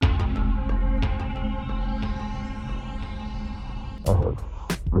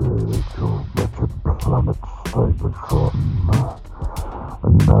its Cybertron,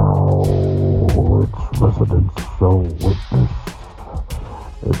 and now its residents shall witness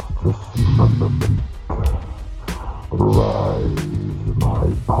its dismemberment. Rise, my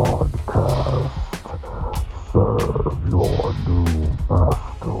podcast. Serve your new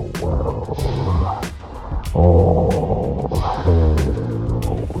master well. All hail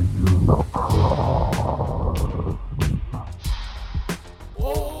Unicron.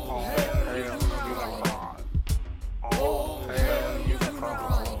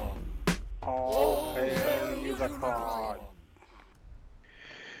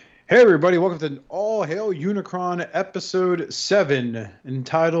 Hey everybody, welcome to All Hail Unicron episode 7,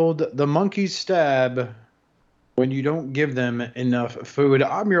 entitled The Monkey's Stab When You Don't Give Them Enough Food.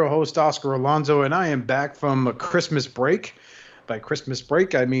 I'm your host, Oscar Alonso, and I am back from a Christmas break. By Christmas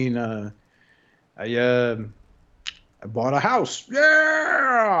break, I mean I bought a house.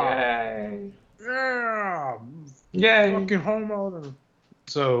 Yeah! Yay! Yeah! Yay! Fucking homeowner.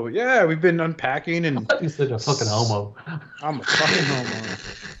 So, yeah, we've been unpacking and... I thought you said a fucking homo. I'm a fucking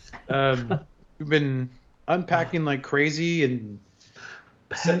homeowner. We've been unpacking like crazy and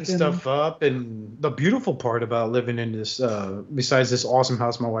setting stuff up. And the beautiful part about living in this, besides this awesome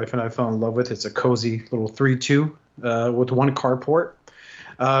house my wife and I fell in love with, it's a cozy little 3-2 with one carport,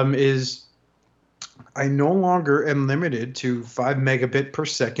 is I no longer am limited to 5 megabit per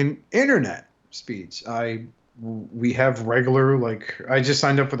second internet speeds. We have regular, like, I just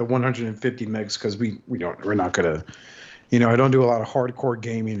signed up for the 150 megs because we're not gonna, I don't do a lot of hardcore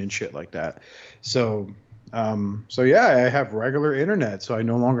gaming and shit like that. So yeah, I have regular internet, so I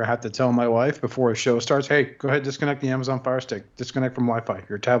no longer have to tell my wife before a show starts, hey, go ahead, disconnect the Amazon Fire Stick, disconnect from Wi-Fi,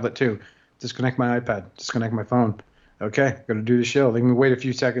 your tablet too, disconnect my iPad, disconnect my phone. Okay, gotta do the show. Let me wait a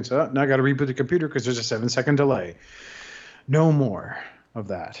few seconds. Oh, now I gotta reboot the computer because there's a 7-second delay. No more of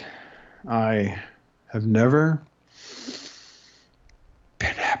that. I have never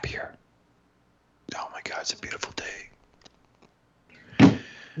been happier. Oh my God, it's a beautiful day.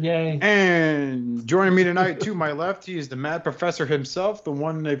 Yay. And joining me tonight to my left, he is the mad professor himself. The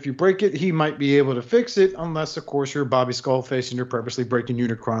one, if you break it, he might be able to fix it. Unless, of course, you're Bobby Skullface and you're purposely breaking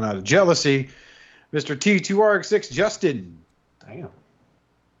Unicron out of jealousy. Mr. T2RX6, Justin. Damn.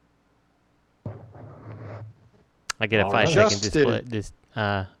 I get a 5-second display.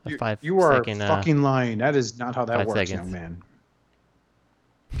 A 5 You are second, fucking lying. That is not how that 5 works, seconds. young man.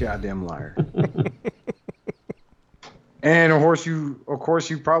 Goddamn liar. And of course,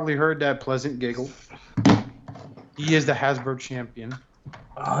 you probably heard that pleasant giggle. He is the Hasbro champion.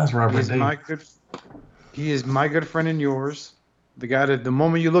 Oh, that's Robert He is my good friend and yours. The guy that the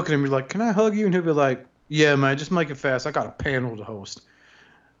moment you look at him, you're like, "Can I hug you?" And he'll be like, "Yeah, man, just make it fast. I got a panel to host."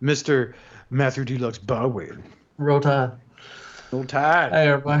 Mr. Matthew Deluxe Bowen. Roll Tide. Roll Tide. Hey,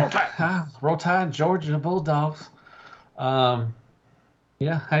 everybody. Hi, Roll Tide, Georgia Bulldogs. Yeah,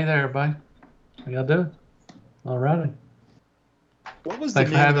 hey there, everybody. How y'all doing? All righty. What was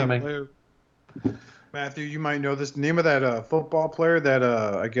Thanks the for name of having that me. player? Matthew, you might know this. The name of that football player that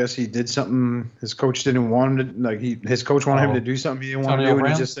I guess he did something his coach didn't want him to, like his coach wanted him to do something he didn't want to do, and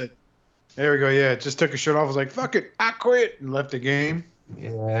he just said, "There we go, yeah." Just took his shirt off, was like, "Fuck it, I quit," and left the game.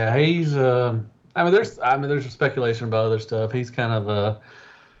 Yeah, he's there's speculation about other stuff. He's kind of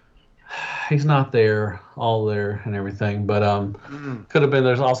he's not all there and everything, but could have been.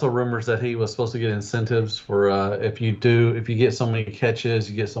 There's also rumors that he was supposed to get incentives for if you get so many catches,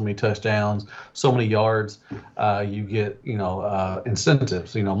 you get so many touchdowns, so many yards, you get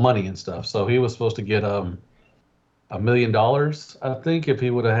incentives, money and stuff. So he was supposed to get $1 million, I think, if he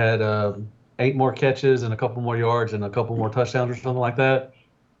would have had 8 more catches and a couple more yards and a couple more touchdowns or something like that.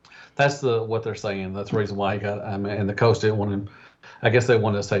 That's what they're saying. That's the reason why he got. And the coach didn't want him. I guess they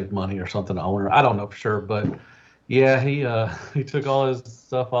wanted to save money or something. The owner, I don't know for sure, but yeah, he took all his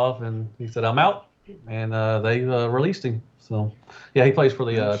stuff off and he said, "I'm out," and they released him. So yeah, he plays for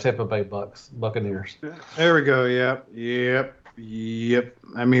the Tampa Bay Buccaneers. There we go. Yep.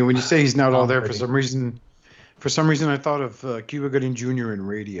 I mean, when you say he's not all there, for some reason, I thought of Cuba Gooding Jr. in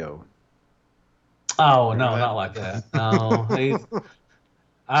Radio. Oh no, not like that. No,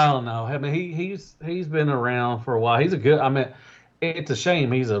 I don't know. I mean, he's been around for a while. He's a good. I mean, it's a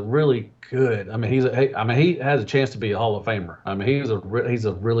shame. He's a really good. I mean, he has a chance to be a Hall of Famer. I mean, he's a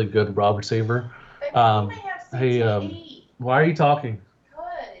really good wide receiver. Why are you talking?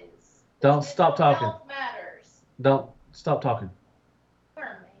 Don't stop talking. Health matters. Don't stop talking.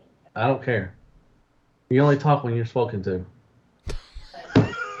 For me. I don't care. You only talk when you're spoken to.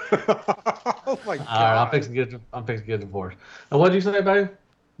 Oh my God! All right, I'm fixing to get divorced. And what did you say, babe?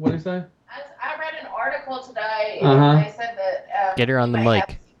 What did you say? I read an article today, and they said that Get her on the you might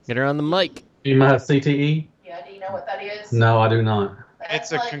mic. Get her on the mic. You might have CTE? Yeah, do you know what that is? No, I do not.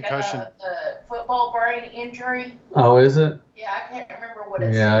 It's a concussion. The football brain injury. Oh, is it? Yeah, I can't remember what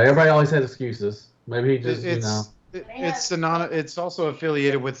it's. Yeah, everybody always has excuses. Maybe he just, It's also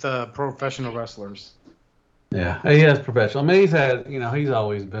affiliated with professional wrestlers. Yeah, he has professional. I mean, he's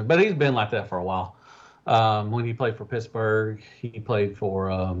always been, but he's been like that for a while. When he played for Pittsburgh, he played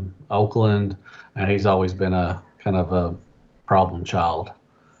for Oakland, and he's always been a kind of a problem child.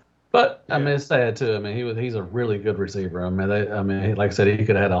 But I mean, it's sad too. I mean, he's a really good receiver. I mean, like I said, he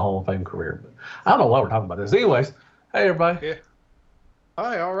could have had a Hall of Fame career. But I don't know why we're talking about this. Anyways, hey everybody. Yeah.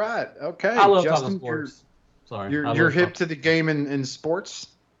 Hi. All right. Okay. I love Justin, talking sports. You're hip to the game in sports.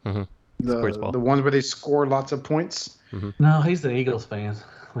 Mm-hmm. The ones where they score lots of points. Mm-hmm. No, he's the Eagles fan,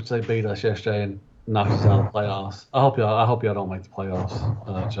 which they beat us yesterday and knocked us out of the playoffs. I hope y'all don't make the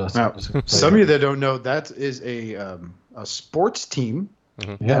playoffs. Justin. Some of you that don't know, that is a sports team.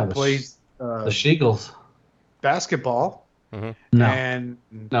 Mm-hmm. Yeah, that plays the Sheagles basketball. Mm-hmm. No. And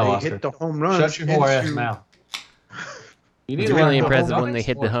they Oscar. hit the home run. Shut your whore ass mouth. It's really impressive when they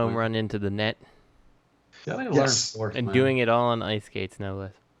hit the home run into the net. Learn sports, and man. doing it all on ice skates, no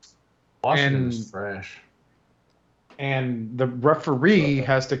less. Washington's trash. And the referee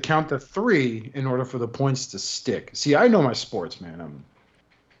has to count to 3 in order for the points to stick. See, I know my sports, man. I'm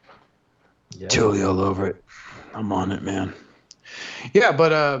totally all over it. I'm on it, man. Yeah,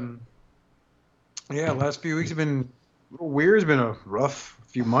 but last few weeks have been a little weird. It's been a rough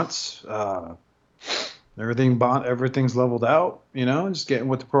few months. Everything's leveled out, just getting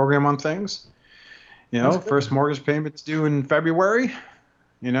with the program on things. First mortgage payment's due in February,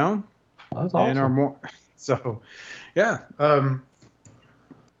 That's awesome. and our more. So, yeah.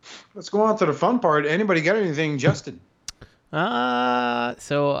 Let's go on to the fun part. Anybody got anything, Justin?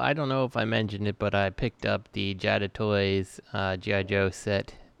 So I don't know if I mentioned it, but I picked up the Jada Toys G.I. Joe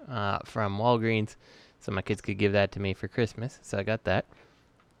set from Walgreens, so my kids could give that to me for Christmas. So I got that.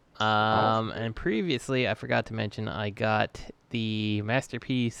 And previously, I forgot to mention, I got the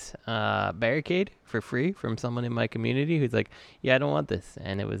Masterpiece barricade for free from someone in my community who's like, yeah, I don't want this.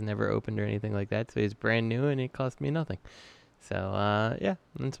 And it was never opened or anything like that. So it's brand new and it cost me nothing. So, yeah,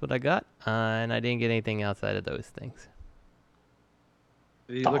 that's what I got. And I didn't get anything outside of those things.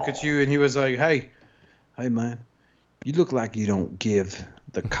 He looked at you and he was like, hey, man, you look like you don't give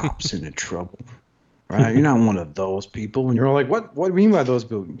the cops any trouble. Right? You're not one of those people. And you're like, what do you mean by those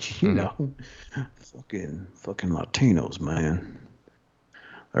people? Fucking Latinos, man.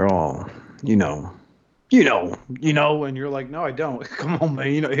 They're all, and you're like, no, I don't. Come on, man.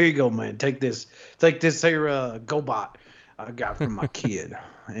 Here you go, man. Take this here GoBot I got from my kid.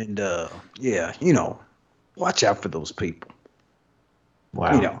 And watch out for those people.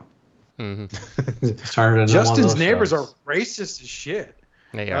 Wow. Mm-hmm. Justin's neighbors are racist as shit.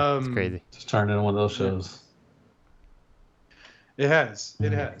 They are. It's crazy. Just turned into one of those shows. It has.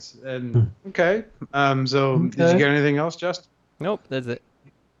 And okay. So did you get anything else, Justin? Nope, that's it.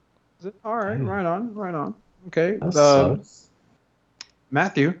 Is it? All right. Right on. Okay.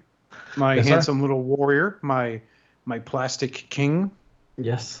 Matthew, my handsome little warrior, my plastic king.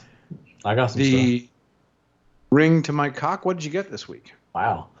 Yes. I got some stuff. Ring to my cock. What did you get this week?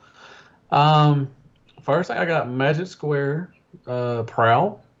 Wow. First I got Magic Square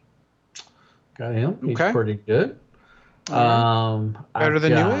Prowl. Got him. He's pretty good. Better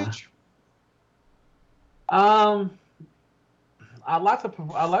than New Age? I like the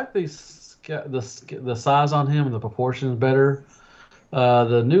size on him and the proportions better.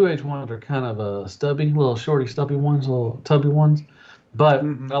 The New Age ones are kind of stubby, little stubby ones, little tubby ones. But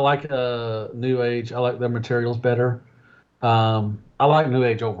I like New Age. I like their materials better. I like New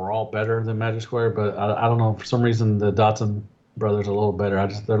Age overall better than Magic Square, but I don't know, for some reason the Dotson brothers are a little better.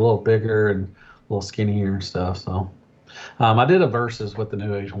 They're a little bigger and a little skinnier and stuff. So I did a versus with the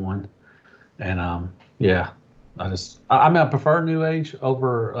New Age one, and I prefer New Age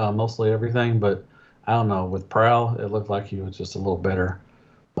over mostly everything, but I don't know, with Prowl it looked like he was just a little better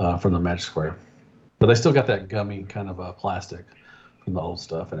from the Magic Square, but they still got that gummy kind of plastic from the old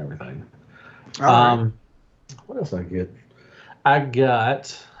stuff and everything. What else did I get? I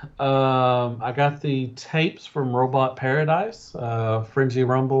got the tapes from Robot Paradise, Frenzy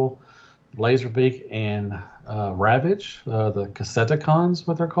Rumble, Laserbeak, and Ravage, the Cassetticons,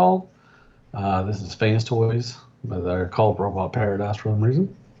 what they're called. This is Fans Toys, but they're called Robot Paradise for some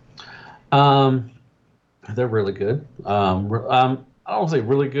reason. They're really good. I don't say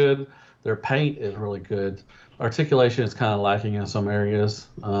really good. Their paint is really good. Articulation is kind of lacking in some areas,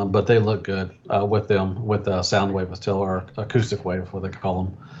 but they look good with Soundwave still, or Acoustic Wave, what they call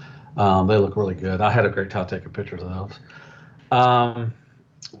them. They look really good. I had a great time taking pictures of those.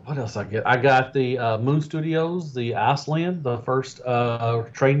 What else I get? I got the Moon Studios, the Iceland, the first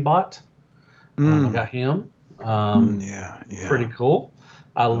train bot. I got him. Yeah. Pretty cool.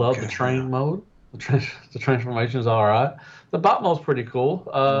 I love the Okay, train mode. The transformation is all right. The bot mode's pretty cool.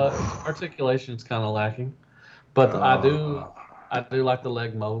 Articulation is kind of lacking, but I do like the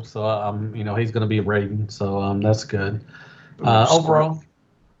leg mode. So he's going to be Raiden, so that's good. Overall,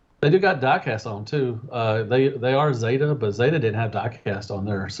 they do got diecast on too. They are Zeta, but Zeta didn't have diecast on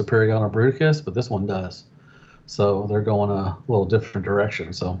their Superion or Bruticus, but this one does. So they're going a little different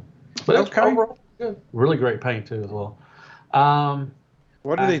direction. So, but it's overall good. Really great paint too as well.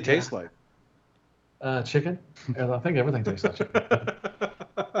 What do they taste like? Chicken. I think everything tastes like chicken.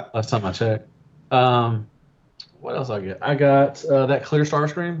 Last time I checked. What else I get? I got that clear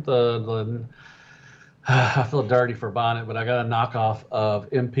Starscream. The I feel dirty for buying it, but I got a knockoff of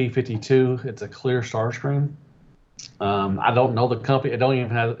MP52. It's a clear Starscream. I don't know the company. It don't even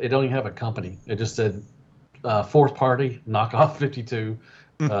have a company. It just said fourth party knockoff 52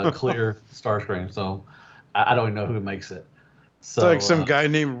 clear Starscream. So I don't even know who makes it. So, it's like some guy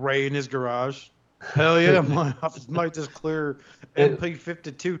named Ray in his garage. Hell yeah, might just clear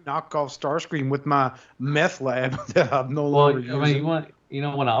MP52 knockoff Starscream with my meth lab that I'm no longer using.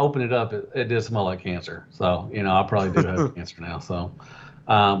 When I open it up, it did smell like cancer. So, I probably do have cancer now. So,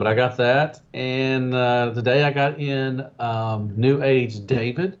 but I got that. And today I got in New Age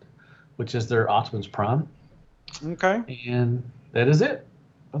David, which is their Optimus Prime. Okay. And that is it.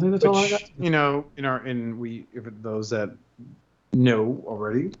 I think that's all I got. If those that know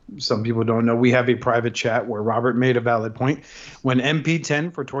already, some people don't know, we have a private chat where Robert made a valid point. When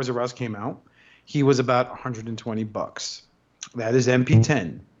MP10 for Toys R Us came out, he was about $120. That is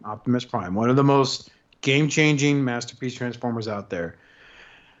MP10 Optimus Prime, one of the most game-changing masterpiece Transformers out there.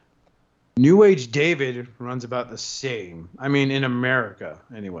 New Age David runs about the same. I mean, in America,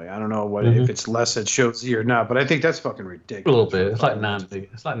 anyway. I don't know if it's less at Show Z or not, but I think that's fucking ridiculous. A little bit. It's like $90.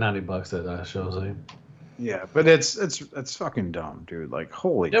 It's like $90 at Show Z. Yeah, but it's fucking dumb, dude. Like,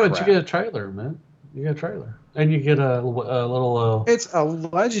 holy crap. But you get a trailer, man. You get a trailer. And you get a little... It's a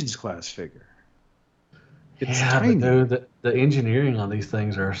Legends class figure. It's tiny. But dude, the engineering on these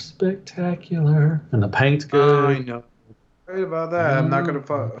things are spectacular. And the paint's good. I know. Right about that. I'm not going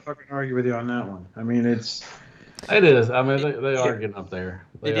to fucking argue with you on that one. I mean, It is. I mean, they are getting up there.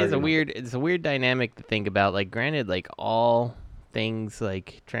 It's a weird dynamic to think about. Like, granted, like, all... things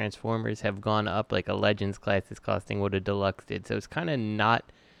like Transformers have gone up, like a Legends class is costing what a Deluxe did, so it's kind of not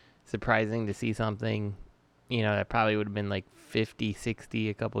surprising to see something that probably would have been like 50, 60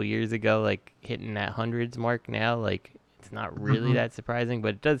 a couple years ago, like hitting that hundreds mark now. Like, it's not really that surprising,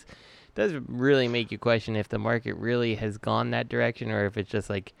 but it does really make you question if the market really has gone that direction, or if it's just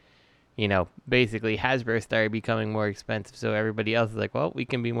like basically Hasbro started becoming more expensive, so everybody else is like, well, we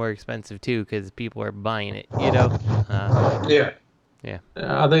can be more expensive too because people are buying it, Yeah.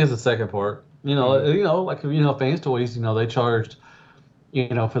 I think it's the second part. Like Fans Toys, they charged,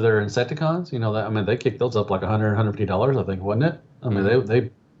 for their Insecticons, they kicked those up like $150, I think, wasn't it? I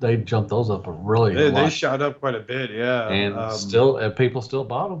mean, they jumped those up a lot. They shot up quite a bit, yeah. And people still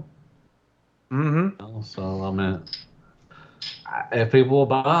bought them. Mm-hmm. So I mean, if people will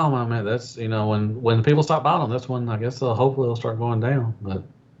buy them, I mean, that's when people stop buying them, that's when I guess hopefully they'll start going down. But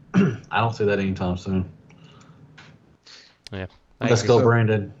I don't see that anytime soon. Yeah. Let's go,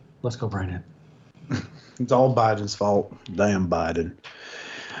 Brandon. Let's go, Brandon. It's all Biden's fault. Damn Biden.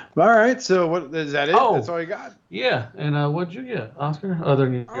 All right. So what is that? That's all you got? Yeah. And what'd you get, Oscar? Other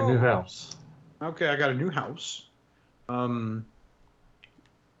than your new house? Okay, I got a new house.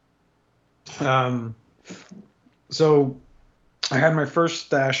 So I had my first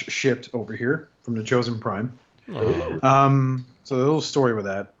stash shipped over here from the Chosen Prime. So a little story with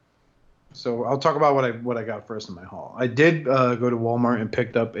that. So I'll talk about what I got first in my haul. I did go to Walmart and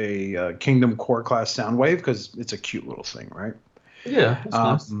picked up a Kingdom Core Class Soundwave because it's a cute little thing, right? Yeah, it's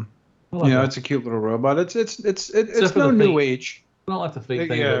nice. It's a cute little robot. It's no new age. I don't like the feet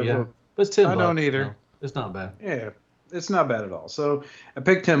thing, but it's $10. I don't either. No, it's not bad. Yeah, it's not bad at all. So I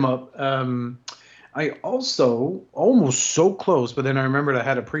picked him up. I also almost so close, but then I remembered I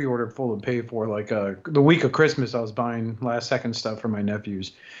had a pre-order full and paid for like the week of Christmas. I was buying last second stuff for my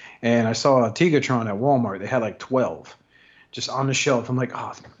nephews, and I saw a Tigatron at Walmart. They had like 12 just on the shelf. I'm like,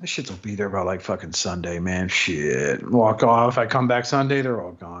 oh, this shit will be there by like fucking Sunday, man. Shit. Walk off. I come back Sunday, they're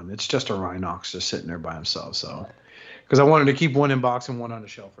all gone. It's just a Rhinox just sitting there by himself. So, because I wanted to keep one in box and one on the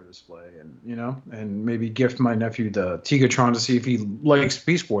shelf for display, and maybe gift my nephew the Tigatron to see if he likes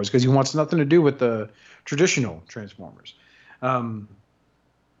Beast Wars because he wants nothing to do with the traditional Transformers.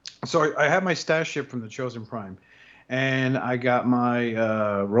 So I had my stash shipped from the Chosen Prime, and I got my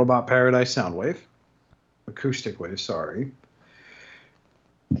Robot Paradise Soundwave, acoustic wave. Sorry.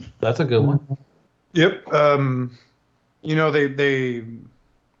 That's a good one. Yep. You know they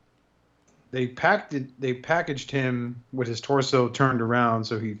packaged him with his torso turned around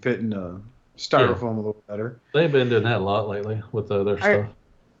so he fit in a styrofoam a little better. They've been doing that a lot lately with the other stuff.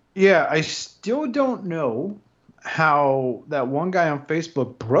 Yeah, I still don't know how that one guy on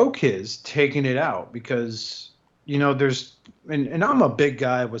Facebook broke his taking it out because, you know, there's and I'm a big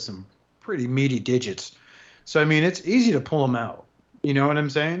guy with some pretty meaty digits. So, I mean, it's easy to pull them out. You know what I'm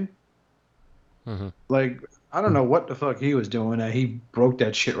saying? Mm-hmm. Like, I don't know what the fuck he was doing that he broke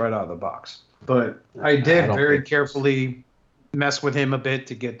that shit right out of the box. But I did very carefully mess with him a bit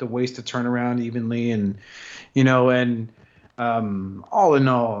to get the waist to turn around evenly and, you know, and all in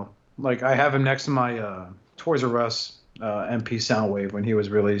all, like I have him next to my Toys R Us MP Soundwave when he was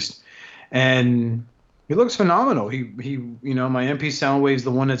released, and he looks phenomenal. He you know, my MP Soundwave is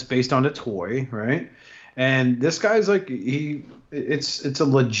the one that's based on a toy, right? And this guy's like it's a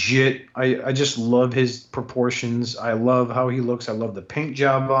legit. I just love his proportions. I love how he looks. I love the paint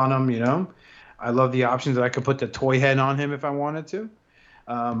job on him. You know, I love the options that I could put the toy head on him if I wanted to.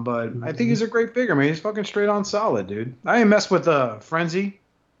 But I think he's a great figure, man. He's fucking straight on solid, dude. I ain't mess with Frenzy.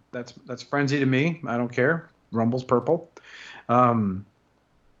 That's Frenzy to me. I don't care. Rumble's purple. I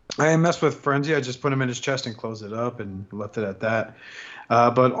ain't mess with Frenzy. I just put him in his chest and closed it up and left it at that.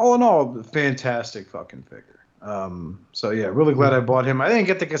 But all in all, fantastic fucking figure. So yeah, really glad I bought him. I didn't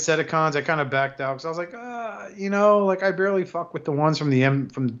get the Cassetticons. I kind of backed out because I was like, you know, like I barely fuck with the ones from the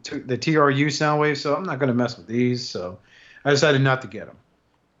TRU Soundwave, so I'm not gonna mess with these. So I decided not to get them.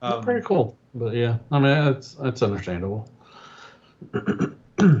 Pretty cool, but yeah, I mean it's understandable. You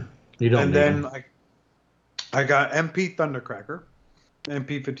don't. And then I got MP Thundercracker,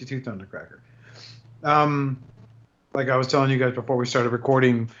 MP 52 Thundercracker. Like I was telling you guys before we started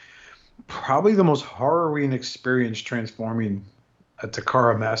recording, probably the most Halloween experience transforming a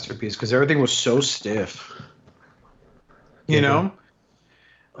Takara Masterpiece because everything was so stiff. You know.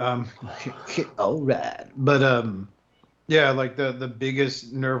 All right, but yeah, like the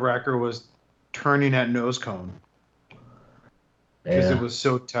biggest nerve wracker was turning that nose cone because it was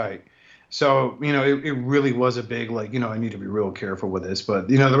so tight. So, you know, it really was a big, like, you know, I need to be real careful with this. But,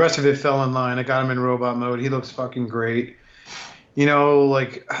 you know, the rest of it fell in line. I got him in robot mode. He looks fucking great. You know,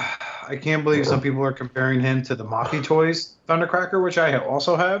 like, I can't believe some people are comparing him to the Mafia Toys Thundercracker, which I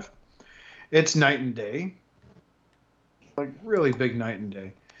also have. It's night and day. Like, really big night and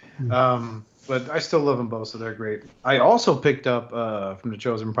day. But I still love them both, so they're great. I also picked up from the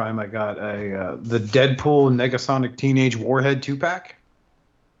Chosen Prime. I got the Deadpool Negasonic Teenage Warhead 2-pack.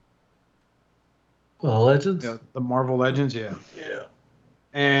 Legends. Yeah, the Marvel Legends, yeah. Yeah.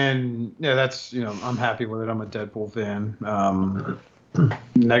 And yeah, that's, you know, I'm happy with it. I'm a Deadpool fan.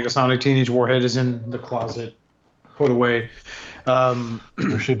 Negasonic Teenage Warhead is in the closet, put away.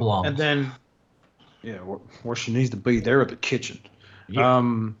 Where she belongs. And then, yeah, where she needs to be, there at the kitchen. Yeah.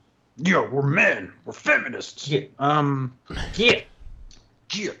 Yeah, we're men. We're feminists. Yeah. Yeah.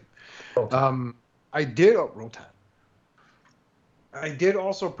 I did Rotan. I did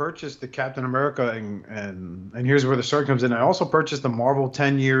also purchase the Captain America, and here's where the story comes in. I also purchased the Marvel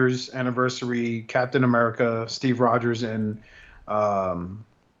 10 years anniversary Captain America, Steve Rogers, and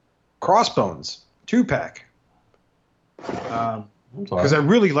Crossbones 2-pack. Because I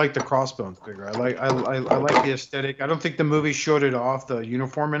really like the Crossbones figure. I like the aesthetic. I don't think the movie showed it off the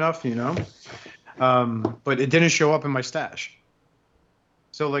uniform enough, you know. But it didn't show up in my stash.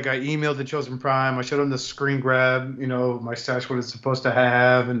 So, like, I emailed the Chosen Prime. I showed them the screen grab, you know, my stash, what it's supposed to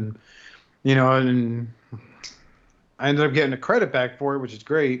have. And, you know, and I ended up getting a credit back for it, which is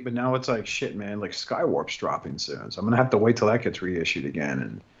great. But now it's like, shit, man, like Skywarp's dropping soon. So I'm going to have to wait till that gets reissued again.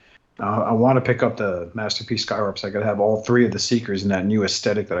 And I want to pick up the Masterpiece Skywarp so I could have all three of the Seekers in that new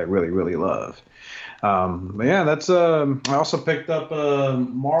aesthetic that I really, really love. But yeah, that's I also picked up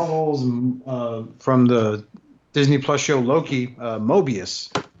Marvel's from the Disney Plus show Loki, Mobius,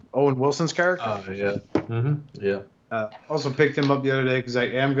 Owen Wilson's character. Yeah. Mm-hmm. Yeah. Also picked him up the other day because I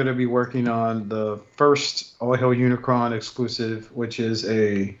am going to be working on the first All Hail Unicron exclusive, which is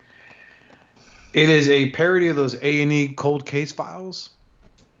a parody of those A&E cold case files.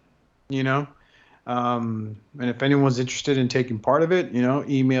 You know, and if anyone's interested in taking part of it, you know,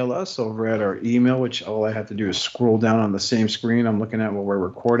 email us over at our email, which all I have to do is scroll down on the same screen I'm looking at while we're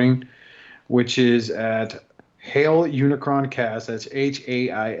recording, which is at Hail Unicron Cast. That's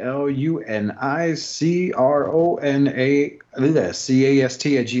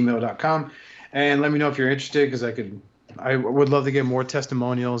HAILUNICRONACAST@gmail.com. And let me know if you're interested because I could I would love to get more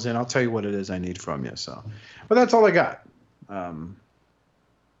testimonials, and I'll tell you what it is I need from you. So, but that's all I got.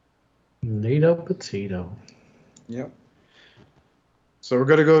 Neato Petito. Yep. So we're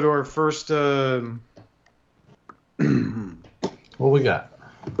gonna go to our first What we got?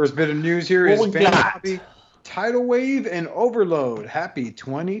 first bit of news here What is we Fan got? Hobby Tidal Wave and Overload. Happy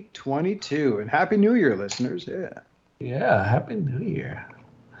 2022 and Happy New Year, listeners. Yeah. Yeah, Happy New Year.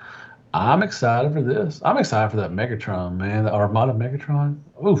 I'm excited for this. I'm excited for that Megatron, man. The Armada Megatron.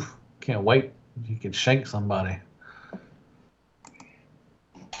 Oof. Can't wait. You can shank somebody.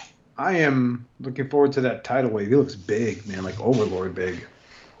 I am looking forward to that Tidal Wave. He looks big, man, like Overlord big.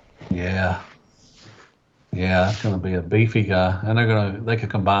 Yeah. Yeah, that's gonna be a beefy guy. And they could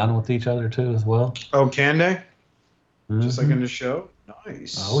combine with each other too as well. Oh, can they? Just like Mhm. in the show?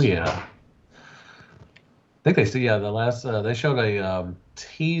 Nice. Oh yeah. I think they see the last they showed a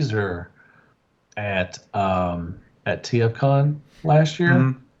teaser at TFCon last year,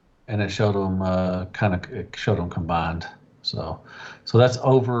 Mhm. and it showed them showed them combined. So that's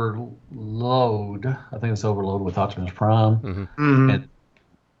Overload. I think it's Overload with Optimus Prime. Mhm. And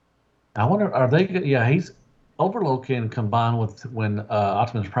I wonder, are they? Yeah, he's Overload can combine with when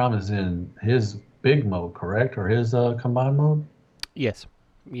Optimus Prime is in his big mode, correct, or his combined mode? Yes.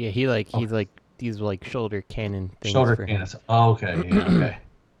 Yeah, he's like these like shoulder cannon things Shoulder for him. cannons. Oh, okay, yeah, okay.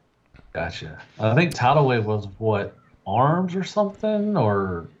 Gotcha. I think Tidal Wave was what, arms or something,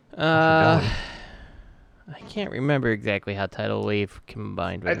 or I can't remember exactly how Tidal Wave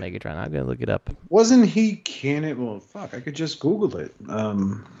combined with Megatron. I'm gonna look it up. Wasn't he canon? Well, fuck, I could just Google it.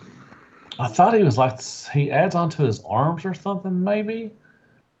 I thought he was like he adds onto his arms or something, maybe.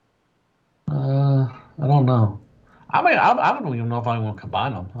 I don't know. I mean, I don't even know if I want to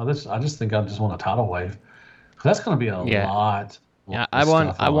combine them. I just think I just want a Tidal Wave. That's going to be a lot. Yeah, of I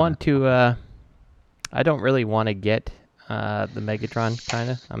stuff want to. I don't really want to get the Megatron.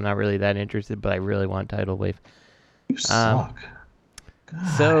 Kind of. I'm not really that interested, but I really want Tidal Wave. You suck.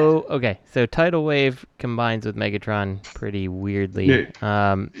 So Tidal Wave combines with Megatron pretty weirdly.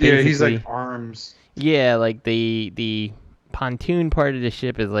 Yeah, he's like arms. Yeah, like the pontoon part of the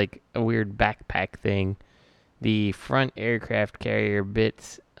ship is like a weird backpack thing. The front aircraft carrier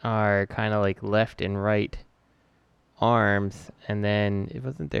bits are kind of like left and right arms, and then it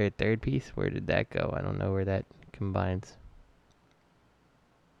wasn't there a third piece. Where did that go? I don't know where that combines.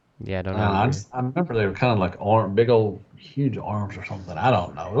 Yeah, I don't know. I remember they were kind of like big old huge arms or something. I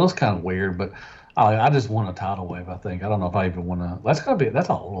don't know. It was kind of weird, but I just want a Tidal Wave. I think I don't know if I even want to. That's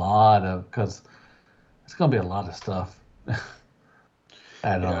a lot of because it's gonna be a lot of stuff.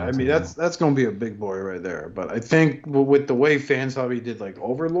 I mean that's gonna be a big boy right there. But I think with the way Fans Hobby did like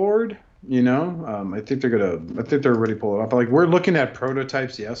Overlord, I think they're already pulling it off. Like we're looking at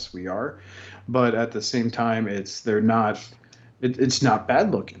prototypes, yes, we are, but at the same time, it's not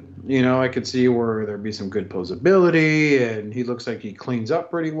bad looking. I could see where there'd be some good posability, and he looks like he cleans up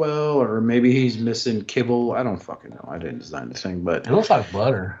pretty well, or maybe he's missing kibble. I don't fucking know. I didn't design the thing, but it looks like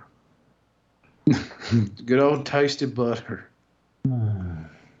butter. Good old toasted butter.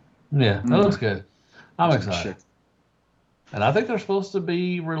 Yeah, that looks good. I'm excited. And I think they're supposed to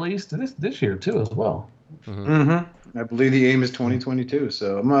be released this year too, as well. I believe the aim is 2022,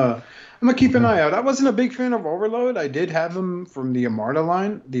 so I'm gonna keep an eye out. I wasn't a big fan of Overload. I did have him from the Armada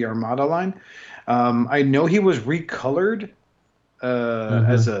line. I know he was recolored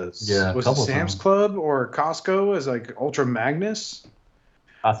as was it Sam's Club or Costco as like Ultra Magnus.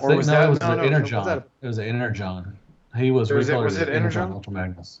 I think it was Energon. It was an Energon. He was recolored as Energon Ultra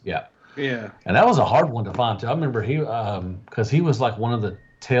Magnus. Yeah. Yeah. And that was a hard one to find too. I remember because he was like one of the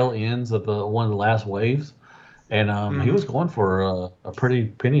tail ends of one of the last waves, and he was going for a pretty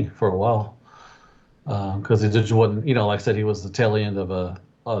penny for a while, because it just wasn't, like I said, he was the tail end of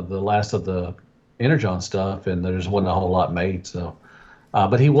the last of the Energon stuff, and there just wasn't a whole lot made. So,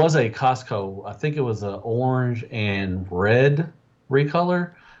 but he was a Costco. I think it was an orange and red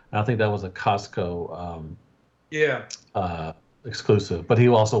recolor, and I think that was a Costco. Exclusive, but he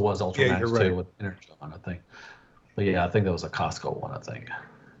also was Ultra Max too with Energon, I think. But yeah, I think that was a Costco one, I think.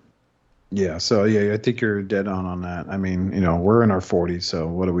 Yeah, so I think you're dead on that. I mean, we're in our 40s, so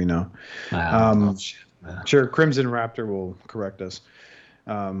what do we know? Sure, Crimson Raptor will correct us.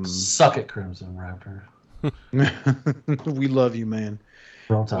 Suck it, Crimson Raptor. We love you, man.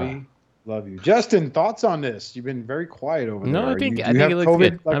 We love you. Justin, thoughts on this? You've been very quiet over there. No, I think it looks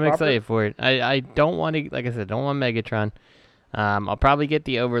good. I'm excited for it. I don't want to, like I said, don't want Megatron. I'll probably get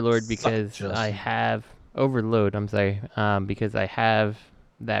the Overlord because I have Overload. I'm sorry, because I have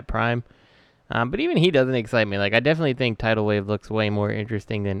that Prime. But even he doesn't excite me. Like I definitely think Tidal Wave looks way more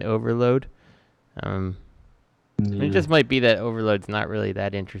interesting than Overload. Yeah. It just might be that Overload's not really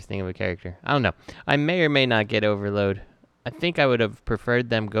that interesting of a character. I don't know. I may or may not get Overload. I think I would have preferred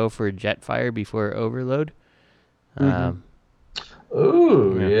them go for Jetfire before Overload.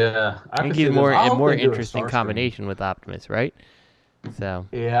 Ooh, Yeah. yeah. I think could see he's them- more I a hope more they do a interesting Starscream. combination with Optimus, right? So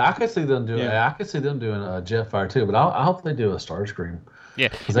Yeah, I could see them doing. Yeah. I could see them doing a Jetfire too, but I hope they do a Starscream. yeah,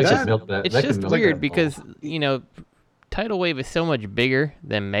 Because they That- could milk that. it's they could just milk weird that because bull. Tidal Wave is so much bigger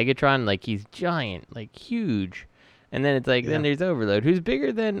than Megatron. Like he's giant, like huge. And then it's like then there's Overload, who's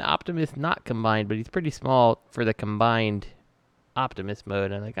bigger than Optimus, not combined, but he's pretty small for the combined Optimus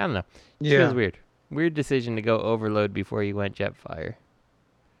mode. And like I don't know, it feels weird. Weird decision to go Overload before you went Jetfire.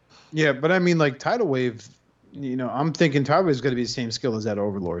 Yeah, but I mean, like Tidal Wave, I'm thinking Tidal Wave is going to be the same skill as that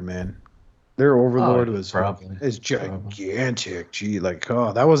Overlord, man. Their Overlord is gigantic. Gee, like,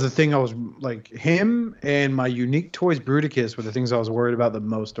 that was the thing I was like, him and my Unique Toys Bruticus were the things I was worried about the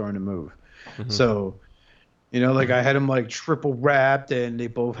most during the move. So, like I had them like triple wrapped and they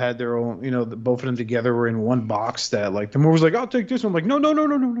both had their own, both of them together were in one box that like the move was like, I'll take this one. I'm like,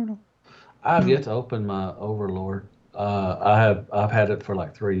 no. I've yet to open my Overlord. I've had it for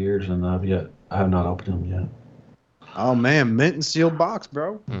like 3 years and I have not opened them yet. Oh man, mint and sealed box,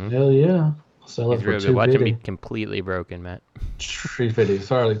 bro. Hell yeah. Sell it He's for real good. Watch him be $250. completely broken, Matt. $350.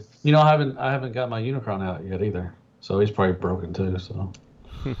 Sorry. I haven't got my Unicron out yet either. So he's probably broken too, so.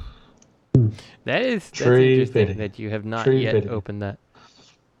 That's Tree interesting fitting. that you have not Tree yet fitting. opened that.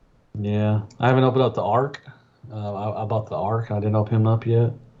 Yeah. I haven't opened up the Ark. I bought the Ark. I didn't open him up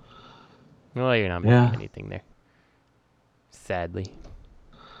yet. Well, you're not missing anything there. Sadly.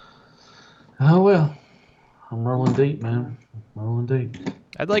 Oh well. I'm rolling deep, man. Rolling deep.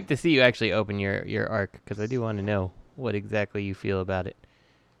 I'd like to see you actually open your arc because I do want to know what exactly you feel about it.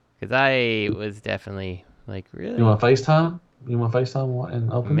 Because I was definitely like, really? You want to FaceTime? You want to FaceTime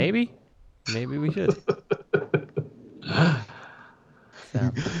and open Maybe we should. So,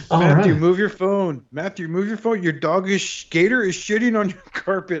 Matthew, move your phone. Your dog Gator is shitting on your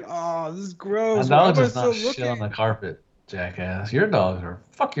carpet. Oh, this is gross. My dog Why am I does not still shit on looking? the carpet, jackass. Your dogs are...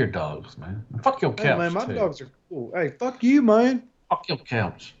 Fuck your dogs, man. Fuck your Hey, couch, man, my too. dogs are cool. Hey, fuck you, man. Fuck your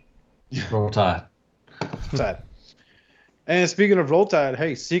couch. Roll Tide. Sad. And speaking of Roll Tide,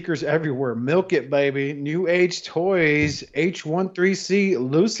 hey, Seekers everywhere. Milk it, baby. New Age Toys, H13C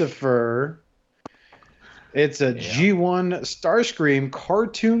Lucifer. It's a G1 Starscream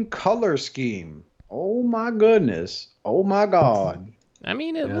cartoon color scheme. Oh my goodness. Oh my God. I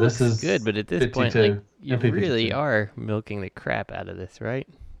mean, it Yeah, looks this is good, but at this point, 52. like, you MP52. really are milking the crap out of this, right?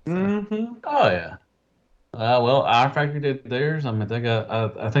 Mm-hmm. Oh, yeah. Well, our factory did theirs. I mean, they got...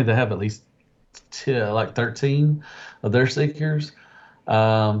 I think they have at least 13 of their Seekers.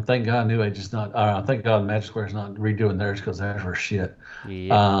 Thank God New Age is not... thank God Magic Square is not redoing theirs because theirs were shit.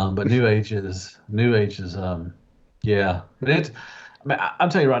 Yeah. But New Age is yeah. But it's, I mean, I'm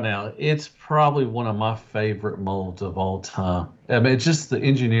telling you right now, it's probably one of my favorite molds of all time. I mean, it's just the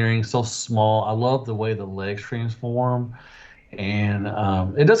engineering so small. I love the way the legs transform, and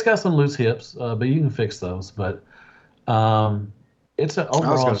it does got some loose hips, but you can fix those. But it's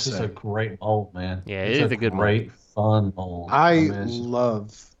overall it's just a great mold, man. Yeah, it's it is a good mold. great fun mold. I mean, it's just-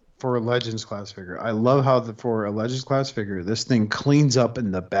 love for a Legends class figure. I love how for a Legends class figure, this thing cleans up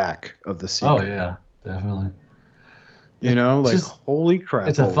in the back of the Seeker. Oh yeah, definitely. Like just- holy crap.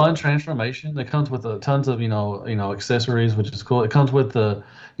 It's a fun transformation that comes with tons of accessories, which is cool. It comes with the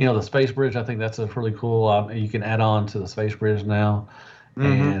the space bridge. I think that's a really cool. You can add on to the space bridge now,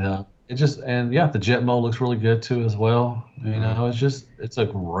 and the jet mold looks really good too as well. It's a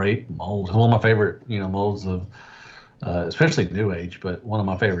great mold. It's one of my favorite molds of, especially New Age, but one of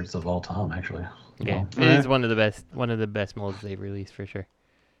my favorites of all time actually. Yeah, it is one of the best molds they've released for sure.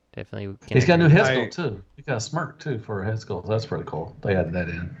 Definitely. He's got a new head sculpt too. He's got a smirk too for a head sculpt. That's pretty cool. They added that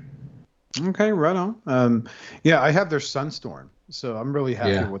in. Okay, right on. I have their Sunstorm, so I'm really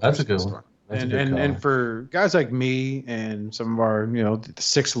happy with that's their a good Sunstorm. one. That's a good color. And for guys like me and some of our the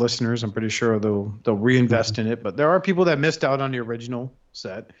 6 listeners, I'm pretty sure they'll reinvest in it. But there are people that missed out on the original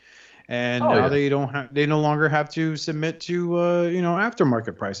set, and now they no longer have to submit to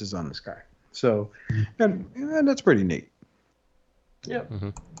aftermarket prices on this guy. So and that's pretty neat. Yep. Mm-hmm.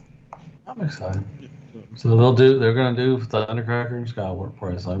 I'm excited. So they're gonna do Thundercracker and Skywarp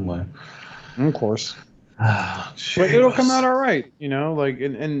probably the same way. Of course. Oh, But it'll come out all right,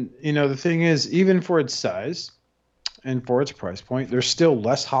 and the thing is, even for its size and for its price point, there's still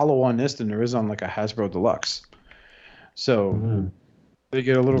less hollow on this than there is on like a Hasbro Deluxe. So they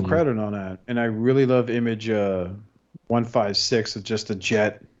get a little credit on that. And I really love Image 156 of just the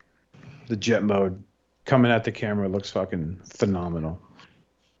jet mode coming at the camera. Looks fucking phenomenal.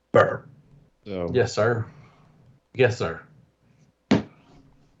 Burr. So Yes, sir. Yes, sir.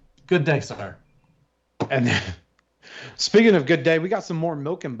 Good day, sir. And then, speaking of good day, we got some more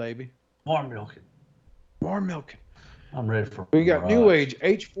milking, baby. More milking. More milking. I'm ready for. We got Mirage. New Age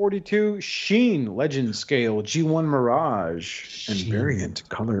H42 Sheen Legend Scale G1 Mirage and Sheen. variant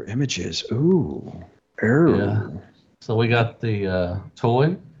color images. Ooh. Yeah. So we got the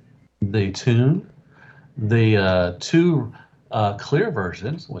toy, the tune, the two clear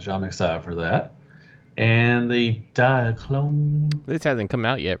versions, which I'm excited for that, and the Diaclone. This hasn't come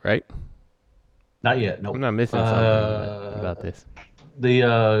out yet, right? Not yet. No. I'm not missing something about this.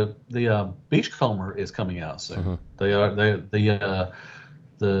 The Beachcomber is coming out soon. The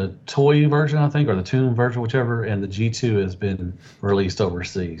toy version, I think, or the tune version, whichever, and the G2 has been released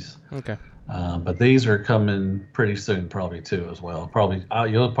overseas. Okay. But these are coming pretty soon, probably too, as well.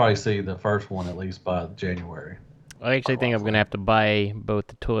 You'll probably see the first one at least by January. I actually think I'm gonna have to buy both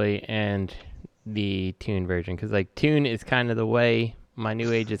the toy and the tune version because like tune is kind of the way my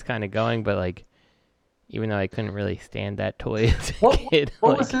New Age is kind of going, but like even though I couldn't really stand that toy as a kid.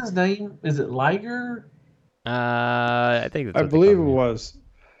 What was his name? Is it Liger? I think that's I what they believe it call me. was.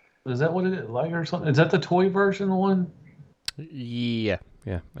 Is that what it is? Liger or something? Is that the toy version one? Yeah,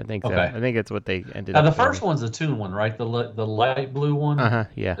 I think so. Okay. I think it's what they ended Now up. the first one's the tune one, right? The light blue one.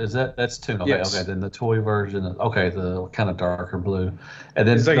 Yeah. That's tune? Okay, Yes. okay. Then the toy version. The kind of darker blue, and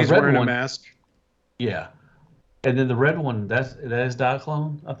then It's like the he's red wearing one. a mask. Yeah, and then the red one. That is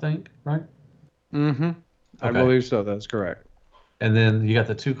Diaclone, I think, right? Mm-hmm. I Okay. believe so. That's correct. And then you got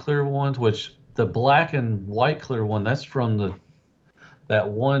the two clear ones, which the black and white clear one. That's from that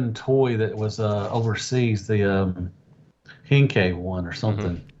one toy that was overseas, the Hinkei one or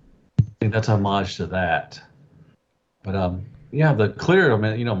something. I think that's homage to that. But yeah, the clear. I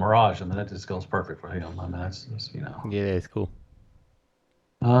mean, Mirage. I mean, that just goes perfect for him. I mean, that's just, Yeah, it's cool.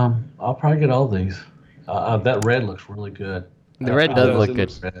 I'll probably get all these. That red looks really good. The red does look it good.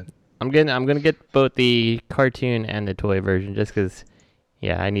 looks Red. I'm gonna get both the cartoon and the toy version just because.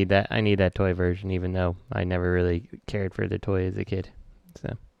 Yeah, I need that toy version, even though I never really cared for the toy as a kid.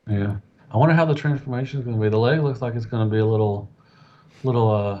 So. Yeah. I wonder how the transformation is going to be. The leg looks like it's going to be a little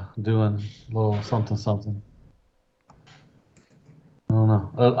doing a little something. I don't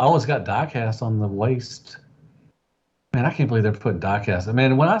know. I always got diecast on the waist. Man, I can't believe they're putting diecast. I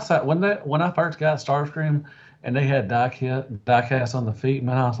mean, when I first got Starscream and they had diecast on the feet,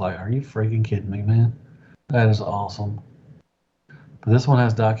 man, I was like, "Are you freaking kidding me, man? That is awesome." But this one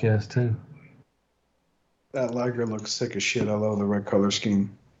has diecast too. That Liger looks sick as shit. I love the red color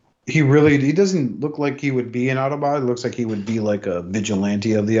scheme. He doesn't look like he would be an Autobot. It looks like he would be like a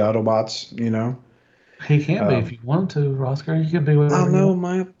vigilante of the Autobots, He can be if you want to, Oscar. You can be whatever. I know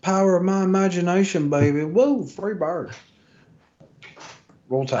my power of my imagination, baby. Whoa, free bird.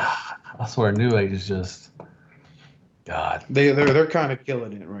 Roll Tide. I swear, New Age is just God. They're kind of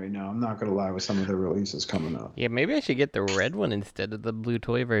killing it right now. I'm not gonna lie with some of their releases coming up. Yeah, maybe I should get the red one instead of the blue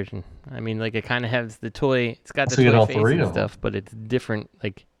toy version. I mean, like it kind of has the toy. It's got the So you get toy all face three and of them. stuff, but it's different,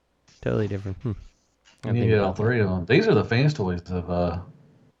 like totally different. You get all three of them. These are the fans toys of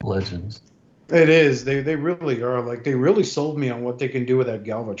Legends. It is. They really are. Like they really sold me on what they can do with that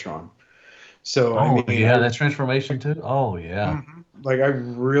Galvatron. So I mean, yeah, that transformation too. Oh yeah. Like I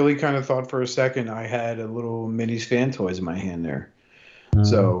really kind of thought for a second I had a little Minis fan toys in my hand there.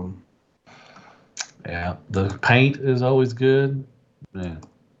 So yeah, the paint is always good. Man,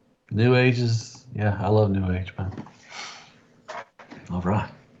 New Age is I love New Age, man. All right.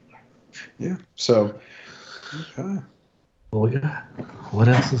 yeah. So okay. What we got? What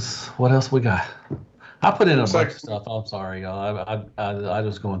else we got? I put in a Looks bunch like- of stuff. I'm sorry, y'all. I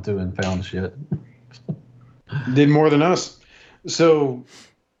just going through and found shit. Did more than us. So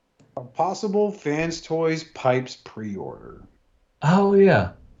a possible fans toys pipes pre-order. Oh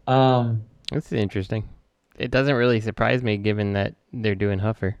yeah. This is interesting. It doesn't really surprise me given that they're doing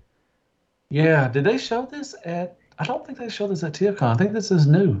Huffer. Yeah. Did they show this at? I don't think they showed this at TFCon. I think this is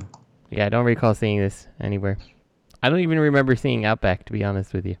new. Yeah, I don't recall seeing this anywhere. I don't even remember seeing Outback, to be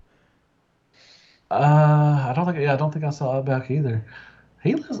honest with you. I don't think I saw Outback either.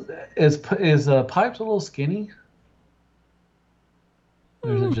 Is Pipes a little skinny?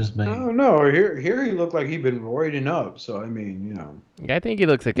 Or is it just me? I don't know. Here he looked like he'd been roiding up. So I mean, Yeah, I think he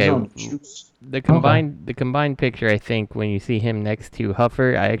looks he's okay. on juice. The combined picture, I think, when you see him next to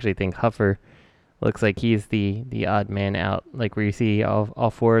Huffer, I actually think Huffer looks like he's the odd man out. Like where you see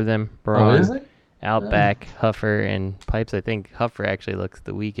all four of them, Oh, is Braun, it? Outback, Huffer, and Pipes. I think Huffer actually looks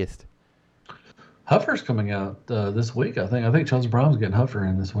the weakest. Huffer's coming out this week. I think Charles Brown's getting Huffer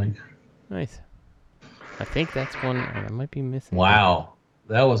in this week. Nice. I think that's one I might be missing. Wow,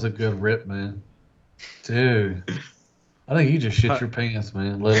 that was a good rip, man. Dude, I think you just shit your pants,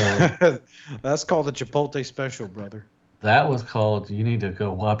 man. Literally. That's called a Chipotle special, brother. That was called, you need to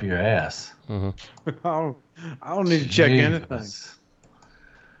go wipe your ass. Mm-hmm. I don't need to check anything. Jesus.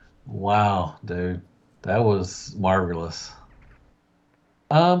 Wow, dude. That was marvelous.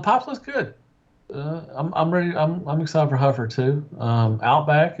 Pops looks good. I'm ready. I'm excited for Huffer too.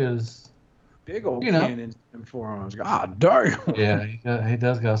 Outback is Big old You know. cannons and forearms. God damn. yeah. He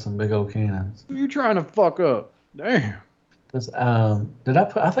does got some big old cannons. Who you trying to fuck up? Damn. Does did I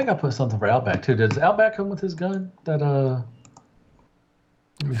put? I think I put something for Outback too. Does Outback come with his gun? That let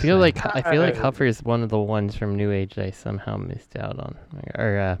me I feel see. like Huffer is one of the ones from New Age that I somehow missed out on,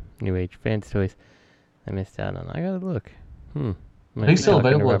 or New Age Fans Toys I missed out on. I gotta look. He's still Talking to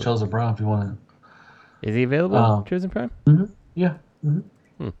available at Robert. Chosen Brown if you want Is he available? Um, Chosen Prime? to. Yeah.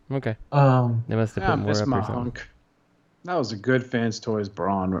 Okay. Um. They must have I put more miss up my or something. hunk. That was a good Fans Toys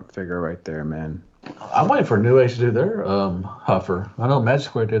Braun figure right there, man. I'm waiting for New Age to do their Huffer. I know Magic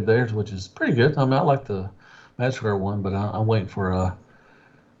Square did theirs, which is pretty good. I mean, I like the Magic Square one, but I'm waiting for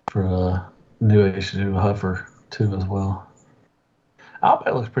New Age to do a Huffer too as well.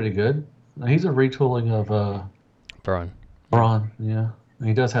 Outback looks pretty good. He's a retooling of Braun. Braun. Yeah,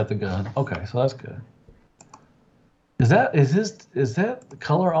 he does have the gun. Okay, so that's good. Is that the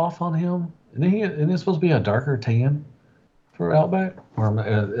color off on him? Isn't it supposed to be a darker tan for Outback, or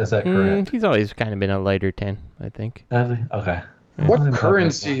is that correct? He's always kind of been a lighter 10, I think. Has he? Okay. What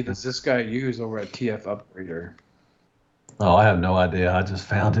currency does this guy use over at TF Upgrader? Oh, I have no idea. I just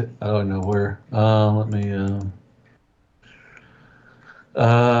found it. I don't know where. Let me.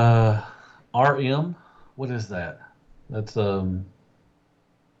 RM. What is that? That's Isn't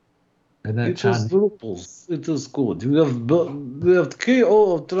that It is Chinese? lupus. It is good. We have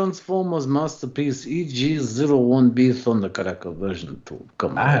KO of Transformers Masterpiece EG01B Thundercracker version 2.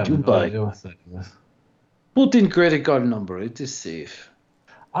 Come I on, have you no buy. idea what that is. Put in credit card number. It is safe.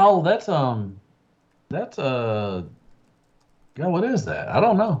 Oh, that's yeah. What is that? I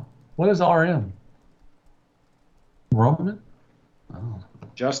don't know. What is RM? Roman? Oh.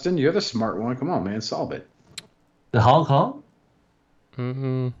 Justin, you're the smart one. Come on, man, solve it. The Hong Kong?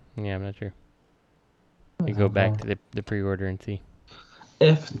 Yeah, I'm not sure. You go back to the pre-order and see.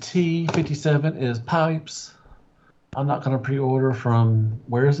 FT57 is pipes. I'm not going to pre-order from,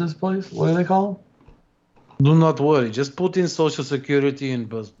 where is this place? What are they called? Do not worry. Just put in Social Security and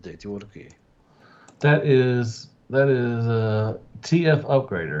birth date. You're okay. That is TF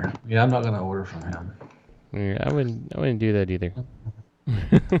Upgrader. Yeah, I'm not going to order from him. Yeah, I wouldn't do that either.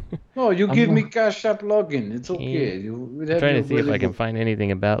 No, you I'm give not- me Cash App login. It's okay. I'm trying to see if I can find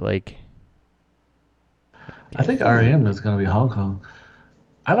anything about like. I think RM is going to be Hong Kong.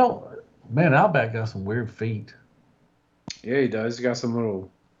 Man, Outback got some weird feet. Yeah, he does. He got some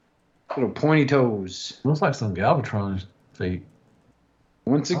little pointy toes. Looks like some Galvatron feet.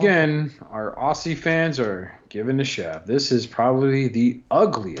 Once again, our Aussie fans are giving the shaft. This is probably the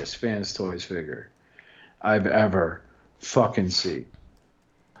ugliest Fans Toys figure I've ever fucking seen.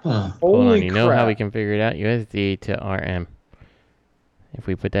 Huh. Hold on, Holy you crap. know how we can figure it out? USD to RM. If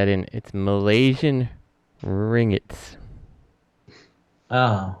we put that in, it's Malaysian ringgits.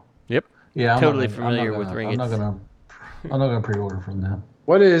 Oh. Yep. Yeah, Totally I'm not familiar with I'm ringgits. not gonna pre-order from them.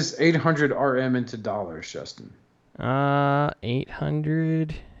 What is 800 RM into dollars, Justin?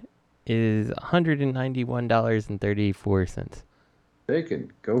 800 is $191.34. They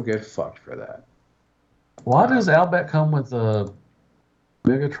can go get fucked for that. Why does Outback come with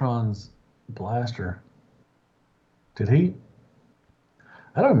Megatron's blaster? Did he?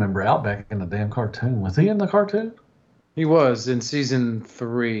 I don't remember Outback in the damn cartoon. Was he in the cartoon? He was in season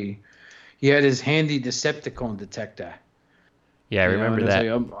 3. He had his handy Decepticon detector. Yeah, I You know, remember and it's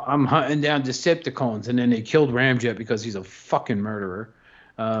that. like, I'm hunting down Decepticons, and then they killed Ramjet because he's a fucking murderer.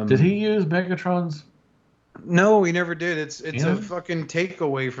 Did he use Megatron's? No, he never did. It's Yeah. a fucking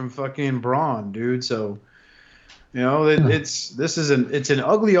takeaway from fucking Braun, dude. So, you know, it's an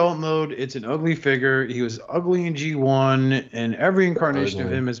ugly alt mode. It's an ugly figure. He was ugly in G1, and every incarnation of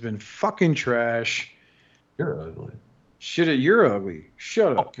Ugly. him has been fucking trash. You're ugly. Shit, you're ugly.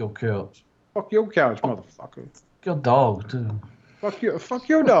 Shut up. Fuck your couch. Fuck your couch, motherfucker. Your dog too. Fuck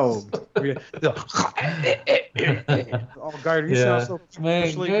your dog. Yeah. Oh, Gator, you sound so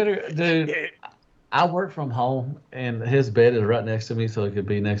Man, sleepy. Gator, dude. I work from home, and his bed is right next to me, so he could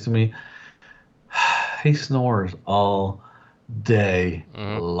be next to me. He snores all day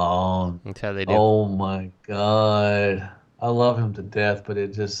long. That's how they do. Oh my god, I love him to death, but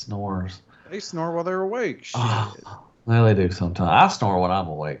it just snores. They snore while they're awake. Shit. Well, they do sometimes. I snore when I'm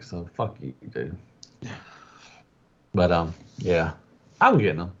awake, so fuck you, dude. But yeah, I'm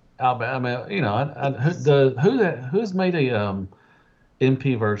getting them. Outback. I mean, you know, who's made a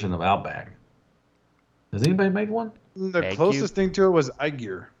MP version of Outback? Has anybody made one? The Bad closest thing to it was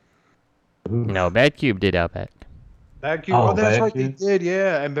iGear. No, Bad Cube did Outback. Bad Cube. Oh, Oh, that's Bad right. Cube? They did,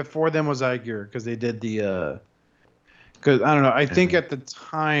 yeah. And before them was iGear because they did the. Because I don't know. I think at the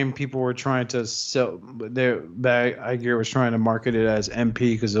time people were trying to sell their iGear was trying to market it as MP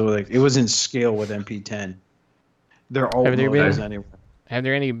because it was in scale with MP10. They're old Have there models been- anyway. Have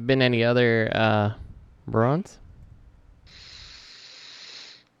there been any other bronze?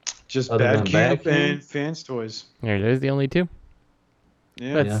 Just Other Bad than Cube Bad Cube? and Fans Toys. There's the only two.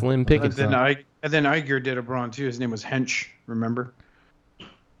 Yeah. That's Yeah. slim And pickings. then iGear did a bronze too. His name was Hench. Remember?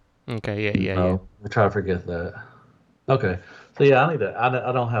 Okay, yeah. No, we try to forget that. Okay, so yeah, I need that.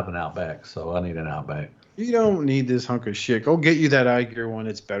 I don't have an Outback, so I need an Outback. You don't need this hunk of shit. Go get you that iGear one.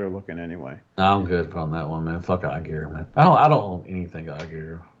 It's better looking anyway. No, I'm good on that one, man. Fuck iGear, man. I don't own anything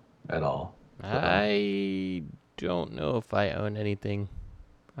iGear at all. I don't know if I own anything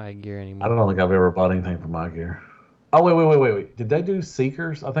iGear anymore. I don't think I've ever bought anything from iGear. Oh wait. Did they do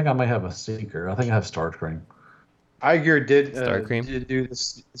Seekers? I think I may have a Seeker. I think I have Starscream. iGear did do the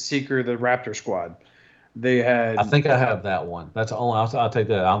Seeker, the Raptor Squad. They had. I think I have that one. That's the only. I'll take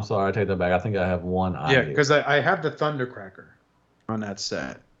that. I'm sorry, I take that back. I think I have one. Yeah, iGear. because I have the Thundercracker on that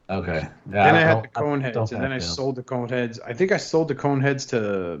set. Okay. Yeah, Then I had the don't- cone don't heads, and then I have them. sold the cone heads. I think I sold the cone heads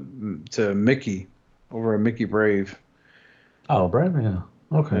to Mickey over at Mickey Brave. Oh, Brave, yeah.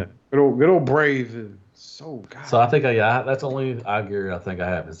 Okay. Yeah. Good old Brave. So God. So I think that's only iGear I think I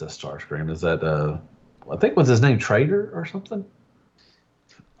have is the Starscream. Is that I think was his name Trader or something?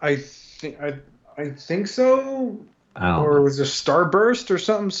 I think so. I don't Or know. was it Starburst or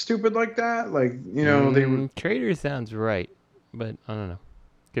something stupid like that? Like they were. Trader sounds right, but I don't know.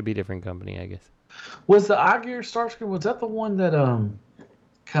 Could be a different company, I guess. Was the iGear Starscream, was that the one that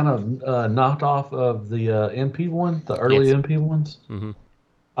kind of knocked off of the MP one, the early Yes. MP ones? Mm-hmm.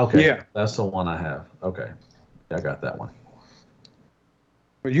 Okay. Yeah. That's the one I have. Okay. Yeah, I got that one.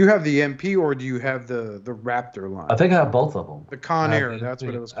 But you have the MP or do you have the Raptor line? I think I have both of them. The Con I have Air. the That's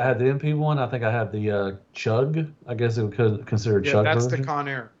what MP. it was I called. had the MP one. I think I have the Chug. I guess it would consider Yeah, Chug that's version. the Con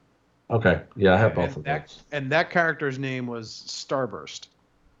Air. Okay. Yeah, I have both of that, those. and that character's name was Starburst.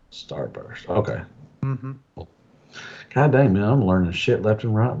 Starburst. Okay. Mm-hmm. God dang, man. I'm learning shit left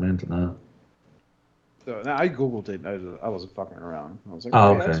and right, man, tonight. So now I googled it. I wasn't fucking around. I was like,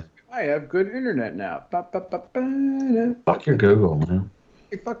 Oh, "Hey, okay. I have good internet now. Ba, ba, ba, ba, Fuck your Google, man.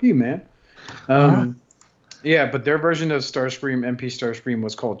 Hey, fuck you, man. Yeah, but their version of Starscream, MP Starscream,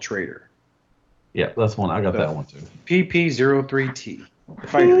 was called Trader. Yeah, that's one. I got that one too. PP03T.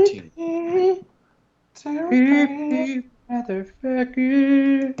 Fighter team. PP,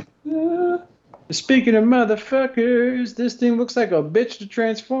 motherfucker. Speaking of motherfuckers, this thing looks like a bitch to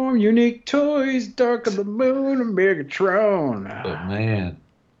transform. Unique toys, Dark of the Moon, and Megatron. But man,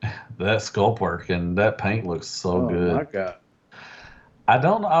 that sculpt work and that paint looks so Oh good. my god. I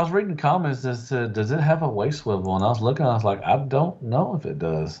don't know. I was reading comments that said, does it have a waist swivel? And I was looking, I was like, I don't know if it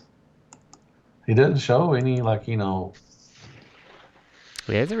does. He didn't show any, like, Yeah,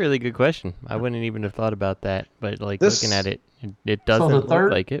 that's a really good question. I wouldn't even have thought about that, but like This- looking at it, it So doesn't the look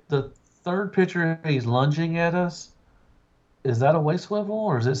third, like it. the third picture, he's lunging at us. Is that a waist swivel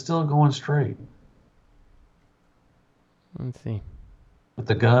or is it still going straight? Let's see. With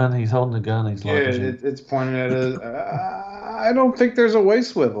the gun, he's holding the gun. He's Yeah, lunging. it's pointing at us. I don't think there's a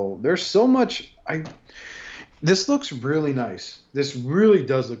waist swivel. There's so much. This looks really nice. This really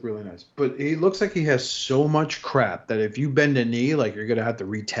does look really nice. But it looks like he has so much crap that if you bend a knee, like you're gonna have to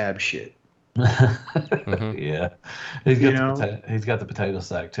retab shit. Yeah, he's You got he's got the potato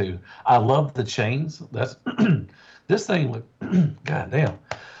sack too. I love the chains. That's this thing. Look, god damn.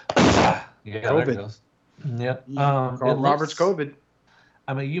 Yeah, there COVID. it goes. Yep. Called Robert's COVID.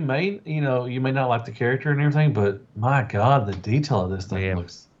 I mean, you may not like the character and everything, but my god, the detail of this thing Yeah.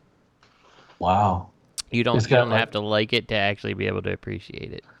 looks. Wow. You don't, It's you got, don't like- have to like it to actually be able to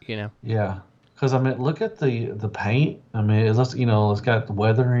appreciate it. Yeah. Because I mean, look at the paint. I mean, it's it's got the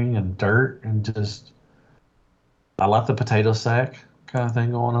weathering and dirt and just. I like the potato sack kind of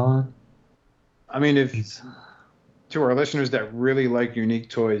thing going on. I mean, if It's, to our listeners that really like Unique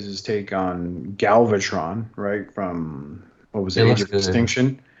Toys' take on Galvatron, right from what was It it, Age looks of good.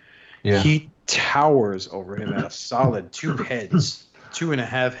 Extinction, yeah. he towers over him at a solid 2 heads,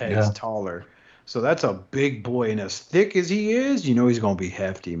 2.5 heads Yeah. taller. So that's a big boy, and as thick as he is, you know he's gonna be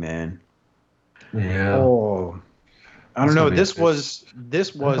hefty, man. Yeah. Oh, I don't That's know. gonna be a This bitch. was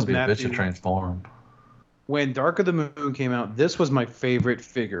That's gonna be a bitch to Matthew. transform. When Dark of the Moon came out, this was my favorite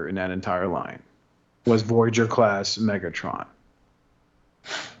figure in that entire line. Was Voyager class Megatron.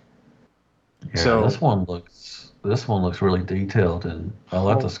 Yeah, So this one looks really detailed, and I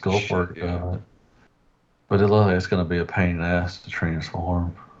like the sculpt shit, work. yeah. But it looks like it's going to be a pain in the ass to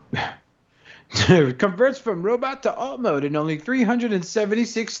transform. It converts from robot to alt mode in only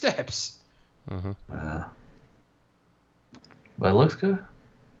 376 steps. Mm-hmm. Yeah. But it looks good.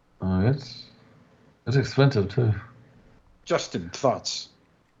 It's expensive too. Justin, thoughts?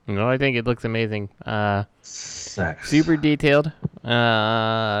 No, I think it looks amazing. Sex. Super detailed.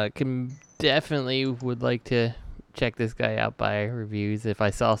 Definitely would like to check this guy out by reviews. If I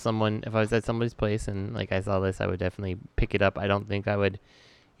was at somebody's place and like I saw this, I would definitely pick it up. I don't think I would,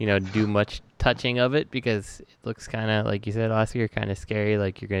 do much touching of it because it looks kind of, like you said, Oscar, kind of scary.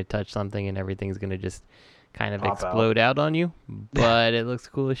 Like you're going to touch something and everything's going to just kind of explode out on you. But it looks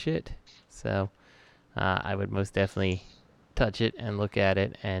cool as shit. So I would most definitely touch it and look at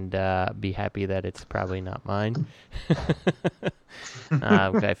it and be happy that it's probably not mine.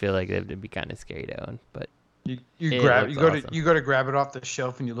 I feel like it would be kind of scary to own, but You it grab looks you go awesome. to you go to grab it off the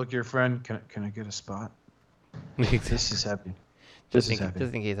shelf and you look at your friend. Can I get a spot? This is heavy. This is heavy.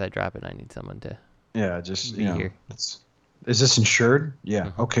 Just in case I drop it, I need someone to. Yeah, just be here. Is this insured? Yeah.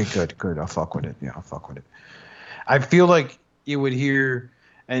 Mhm. Okay. Good. I'll fuck with it. Yeah, I'll fuck with it. I feel like you would hear,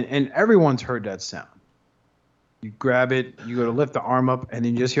 and everyone's heard that sound. You grab it, you go to lift the arm up, and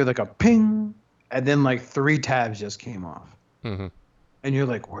then you just hear like a ping, and then like 3 tabs just came off, Mm-hmm. and you're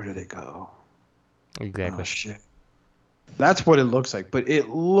like, where do they go? Exactly. Oh shit. That's what it looks like, but it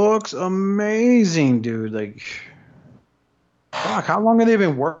looks amazing, dude. Like, fuck, how long have they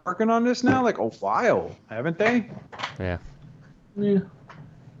been working on this now? Like a while, haven't they? Yeah. Yeah.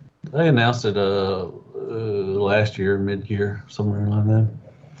 They announced it last year, mid-year, somewhere like that.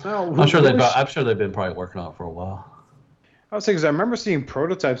 No, I'm sure they've been probably working on it for a while. I was saying, because I remember seeing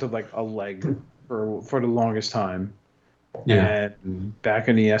prototypes of like a leg for the longest time. Yeah. And back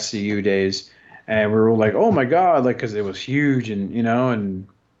in the SCU days, and we were like, oh my god, like, because it was huge, and and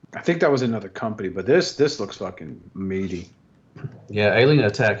I think that was another company, but this looks fucking meaty. Yeah, Alien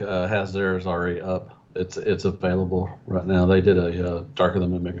Attack has theirs already up. It's available right now. They did a Darker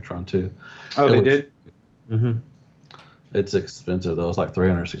Than Megatron too. Oh, they did. Mm-hmm. It's expensive though. It's like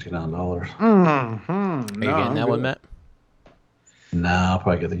 $369. Mm-hmm. Are you getting that one, Matt? Nah, I'll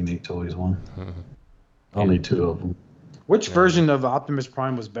probably get the Unique Toys one. Mhm. I'll need 2 of them. Which version of Optimus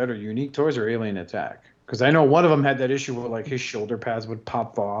Prime was better, Unique Toys or Alien Attack? Because I know one of them had that issue where like his shoulder pads would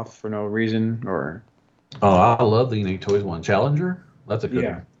pop off for no reason, or Oh, I love the Unique Toys one. Challenger? That's a good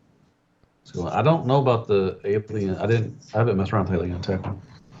one. So I don't know about the Alien. I haven't messed around with the Alien Attack one.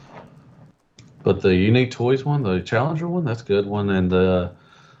 But the Unique Toys one, the Challenger one, that's a good one. And their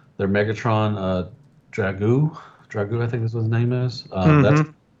Megatron Dragoo, I think is what his name is.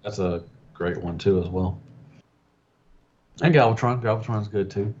 That's a great one too as well. And Galvatron's good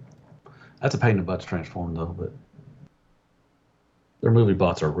too. That's a pain in the butt to transform though, but their movie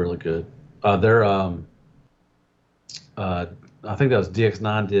bots are really good. I think that was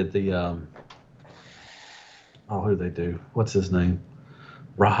DX9 did the who did they do? What's his name?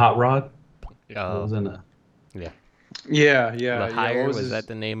 Hot Rod? Oh, Was in it. yeah. Lahire, What was that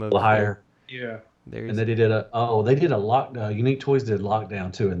the name of Lahire. Yeah. And they did a lockdown. Unique Toys did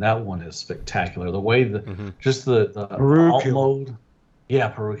Lockdown too, and that one is spectacular. The way just the alt mode,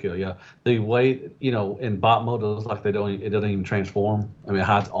 Peruchio, yeah. The way in bot mode it looks like it doesn't even transform. I mean, it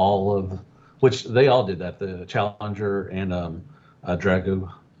hides all of, which they all did that. The Challenger and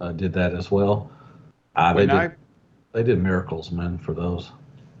Dragoo did that as well. They did miracles, man, for those.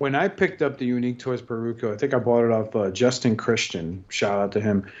 When I picked up the Unique Toys Peruco, I think I bought it off Justin Christian. Shout out to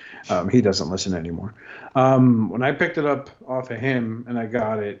him. He doesn't listen anymore. When I picked it up off of him and I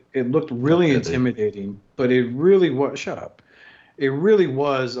got it, it looked really intimidating, but it really was. Shut up. It really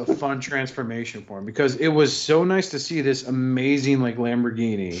was a fun transformation for him because it was so nice to see this amazing like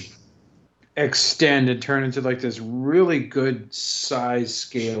Lamborghini extend and turn into like this really good size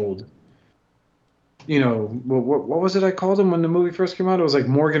scaled. What was it I called him when the movie first came out? It was like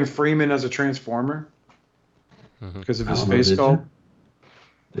Morgan Freeman as a Transformer because of his face sculpt.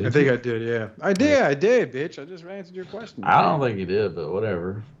 I think I did, yeah. I did, bitch. I just answered your question. I don't think you did, but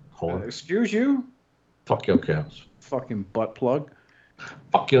whatever. Excuse you? Fuck your cows. Fucking butt plug.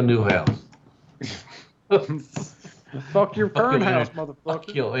 Fuck your new house. Fuck your current house, motherfucker.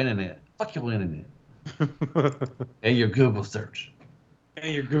 Fuck your internet. Fuck your internet. And your Google search.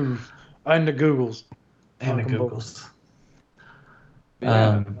 And your Googles. And the Googles. And the Googles.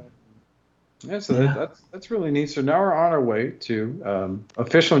 That's really neat. So now we're on our way to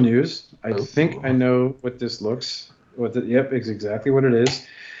official news. I think I know what this looks. Yep, it's exactly what it is.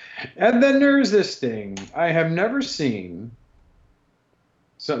 And then there's this thing I have never seen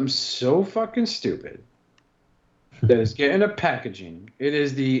something so fucking stupid that is getting a packaging. It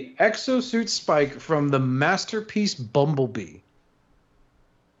is the exosuit Spike from the Masterpiece Bumblebee.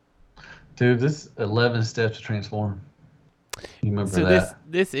 Dude, this 11 steps to transform. You remember So that?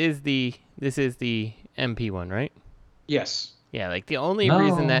 this is the MP one, right? Yes. Yeah, like the only No,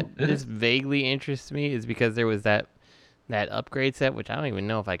 reason that it this is- vaguely interests me is because there was that upgrade set, which I don't even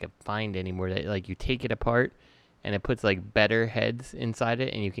know if I could find anymore. That like you take it apart and it puts like better heads inside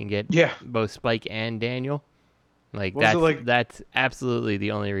it, and you can get Yeah. both Spike and Daniel. Like Was it like- that's absolutely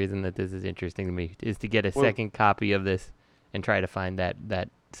the only reason that this is interesting to me is to get a Well- second copy of this and try to find that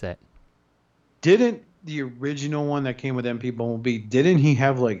set. Didn't the original one that came with MP Bumblebee, didn't he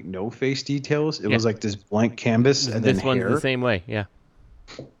have like no face details? It was like this blank canvas and This then one's hair. the same way, yeah.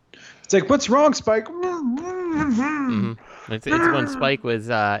 It's like, what's wrong, Spike? Mm-hmm. It's when Spike was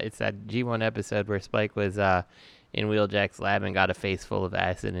it's that G1 episode where Spike was in Wheeljack's lab and got a face full of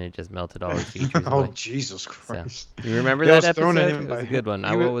acid and it just melted all his features Oh, away. Jesus Christ. You remember Yeah, it that was thrown episode? at him It was by a good one.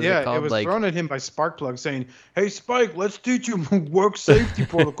 He What was it called? It was Like thrown at him by Sparkplug saying, "Hey Spike, let's teach you work safety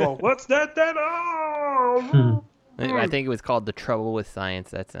protocol." What's that? Oh! I think it was called The Trouble with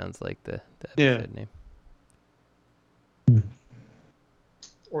Science. That sounds like the episode name.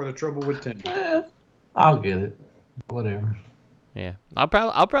 Or the trouble with Tinder. I'll get it. Whatever. Yeah. I'll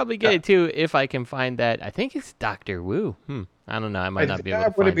probably get it too if I can find that. I think it's Dr. Wu. I don't know. I might not be able to I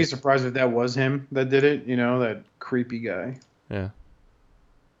wouldn't find be it. surprised if that was him that did it. You know, that creepy guy. Yeah.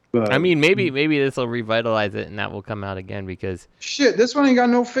 But I mean, maybe this will revitalize it and that will come out again because shit, this one ain't got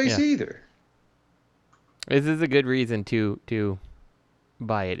no face Yeah. either. this is a good reason to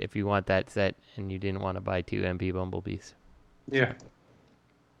buy it if you want that set and you didn't want to buy 2 MP Bumblebees. Yeah.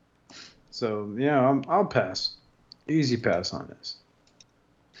 So yeah, I'll pass. Easy pass on this.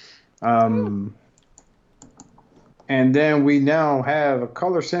 And then we now have a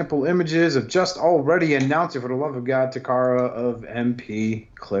color sample images of just already announced it, for the love of God, Takara of MP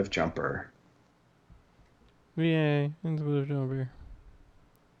Cliffjumper. Yay. It's over.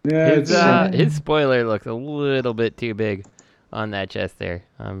 Yeah, His spoiler looks a little bit too big on that chest there.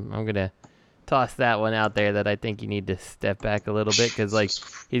 I'm gonna toss that one out there that I think you need to step back a little bit because like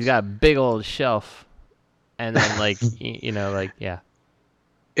he's got a big old shelf, and then like you know like yeah.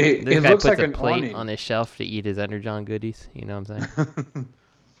 it This guy looks puts like a an plate awning. on his shelf to eat his Energon goodies. You know what I'm saying?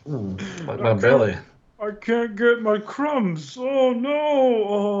 Like my belly. I can't get my crumbs. Oh no!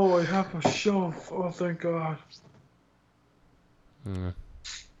 Oh, I have a shelf. Oh, thank God. Mm.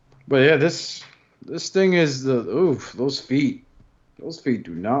 But yeah, this thing is those feet. Those feet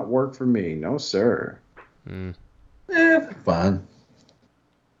do not work for me. No, sir. Mm. They're fine.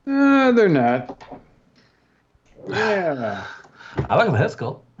 They're not. Yeah. I like the head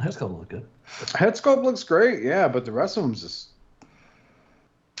sculpt. The head sculpt look good. Head sculpt looks great, yeah, but the rest of them's just.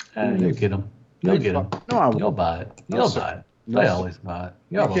 You'll get them. You'll get them. No, I You'll won't. buy it. No, You'll sir. buy it. No, They sir. always buy it.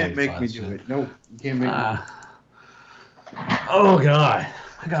 You Y'all can't always make buy me shit. do it. No, you can't make me. Oh God,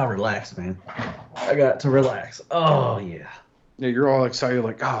 I gotta relax, man. I got to relax. Oh yeah. Yeah, you're all excited,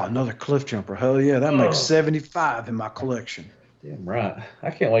 like, oh, another cliff jumper. Hell yeah, that makes 75 in my collection. Damn right.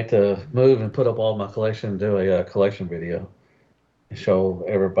 I can't wait to move and put up all my collection and do a collection video and show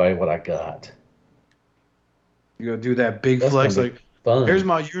everybody what I got. You gotta do that big That's flex, gonna be like, fun. here's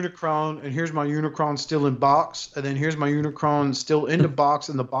my Unicron, and here's my Unicron still in box, and then here's my Unicron still in the box,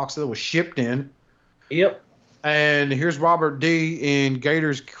 in the box that was shipped in. Yep. And here's Robert D in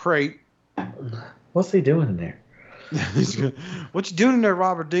Gator's crate. What's he doing in there? What you doing in there,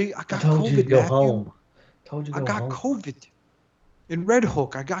 Robert D? I I got told COVID, you to go Matthew. home. Told you to I go got home. COVID. In Red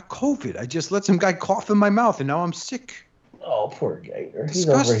Hook, I got COVID. I just let some guy cough in my mouth, and now I'm sick. Oh, poor Gator. He's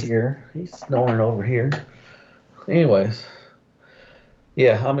Disgusting. over here. He's snoring over here. Anyways,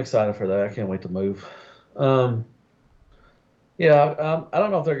 yeah, I'm excited for that. I can't wait to move. Yeah, I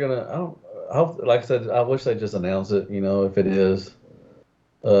don't know if they're gonna. I hope, like I said, I wish they just announce it. You know, if it is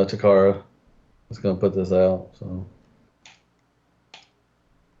Takara is gonna put this out. So,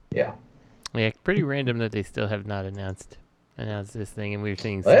 yeah, Yeah, pretty random that they still have not announced this thing, and we're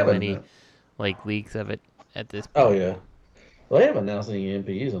seeing They so haven't many announced- like leaks of it at this point. Oh yeah, well, they haven't announced any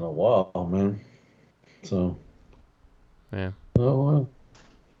MPs in a while, man. So, Yeah. oh well.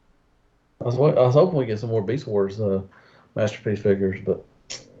 I was hoping we get some more Beast Wars masterpiece figures, but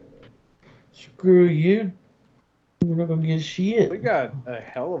screw you. We're not gonna get shit. We got a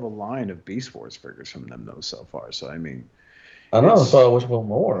hell of a line of Beast Wars figures from them, though, so far. So, I mean, I know, it's- so I wish for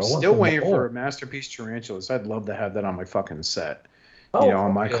more. I want still some waiting more. for a Masterpiece Tarantulas. I'd love to have that on my fucking set. Oh, You know,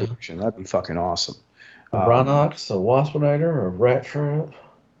 on my yeah. collection. That'd be fucking awesome. A Rhinox, a Waspinator, a Rat Trap,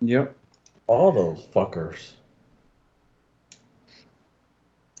 Yep. all those fuckers.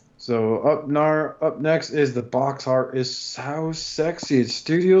 So up next is the box art is so sexy. It's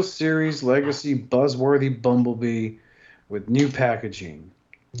Studio Series Legacy Buzzworthy Bumblebee with new packaging.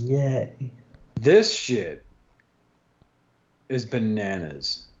 Yay. This shit is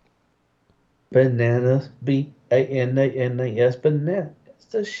bananas. Bananas. BANANAS. Banana. It's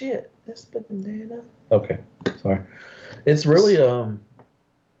the shit. It's banana. Okay. Sorry. It's really it's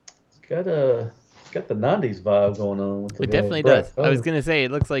got the 90s vibe going on with the It definitely does. I was gonna say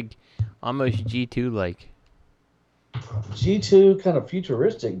it looks like almost G2 like. G2 kind of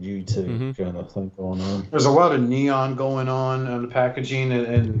futuristic G2 kind of thing going on. There's a lot of neon going on the packaging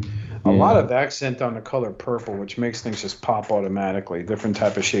and a lot of accent on the color purple, which makes things just pop automatically. Different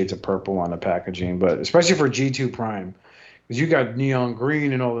type of shades of purple on the packaging, but especially for G2 Prime, because you got neon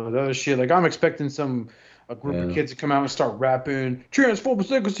green and all of the other shit. Like I'm expecting a group of kids to come out and start rapping Transformers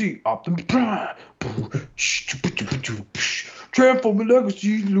Legacy, Optimus Prime, Transformers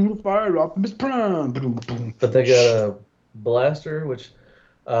Legacy, Lunar Optimus Prime. But they got a blaster, which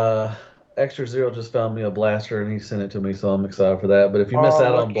Extra Zero just found me a blaster and he sent it to me, so I'm excited for that. But if you miss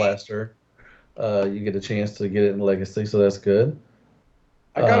out on blaster, you get a chance to get it in Legacy, so that's good.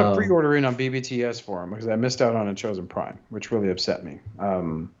 I got a pre-order in on BBTS for him because I missed out on a Chosen Prime, which really upset me.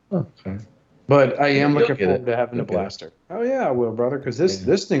 Okay. But I am looking forward to having You'll a blaster. Oh yeah, I will, brother, because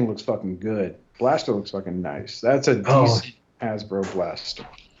this thing looks fucking good. Blaster looks fucking nice. That's a decent Hasbro blaster.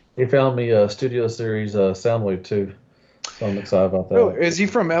 He found me a Studio Series Soundwave too, so I'm excited about that. Really? Is he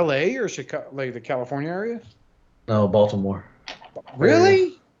from LA or Chicago, like the California area? No, Baltimore.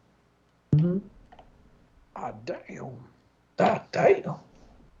 Really? Mm-hmm. Ah, damn. Ah, damn.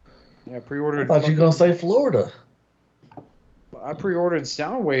 Yeah, pre-ordered. I thought you were gonna say Florida. I pre-ordered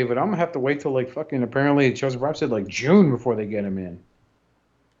Soundwave, but I'm gonna have to wait till like fucking. Apparently, Chosen Prime said like June before they get him in.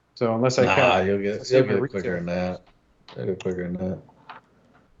 So unless you'll get it quicker than that. You'll get quicker than that.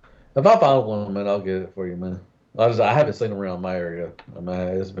 If I find one, man, I'll get it for you, man. I haven't seen them around my area. I mean,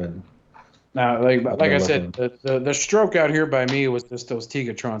 it's been. Now, like I said, the stroke out here by me was just those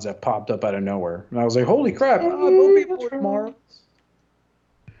Tigatrons that popped up out of nowhere, and I was like, "Holy crap! There'll be more tomorrow."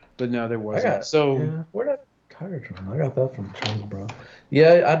 But no, there wasn't. Where did Tigatron? I got that from Chosen Prime.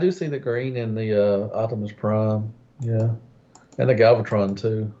 Yeah, I do see the green in the Optimus Prime. Yeah, and the Galvatron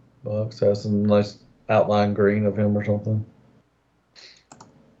too. Bucks has some nice outline green of him or something.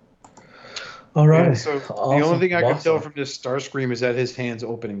 All right. Yeah, so awesome. The only thing I can tell from this Starscream is that his hands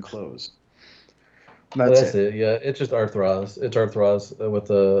open and close. That's it. Yeah, it's just Earthrise. It's Earthrise with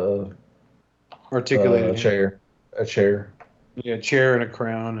a articulated chair. A chair. Yeah, a chair and a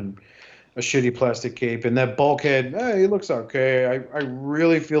crown and a shitty plastic cape. And that bulkhead, he looks okay. I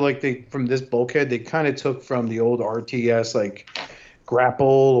really feel like from this bulkhead, they kind of took from the old RTS, like Grapple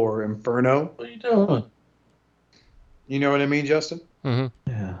or Inferno. What are you doing? You know what I mean, Justin? Mm-hmm.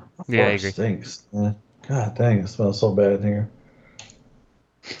 Yeah. Yeah, I agree. Stinks. God dang, it smells so bad in here.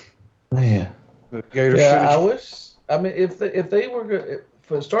 Man. I wish. I mean, if they were good,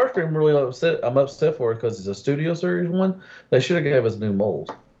 for Starscream, really upset. I'm upset for it because it's a Studio Series one. They should have gave us new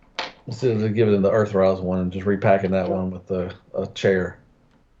molds instead of giving them the Earthrise one and just repacking that one with a chair.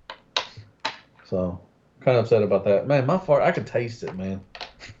 So, kind of upset about that. Man, my fart, I can taste it, man.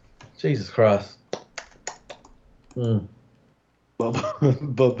 Jesus Christ.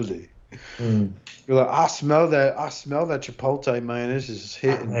 Bubbly. You're like, I smell that chipotle, man. This is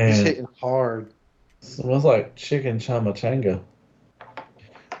hitting. It's hitting hard. Smells like chicken chimichanga.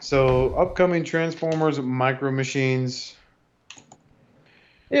 So, upcoming Transformers Micro Machines.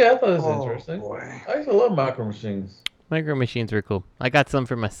 Yeah, I thought it was interesting. Boy. I used to love Micro Machines. Micro Machines were cool. I got some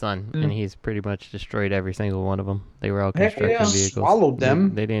for my son, and he's pretty much destroyed every single one of them. They were all construction vehicles. Swallowed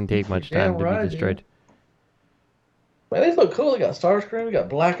them. They didn't take much time to be destroyed. Man, these look cool. They got Starscream, we got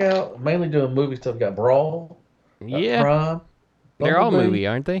Blackout, mainly doing movie stuff. We got Brawl. Yeah. Prime. They're all movie,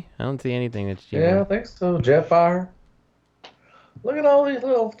 aren't they? I don't see anything that's G1. Yeah, I think so. Jetfire. Look at all these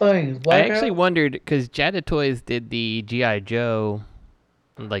little things. Blackout. I actually wondered, because Jada Toys did the G.I. Joe,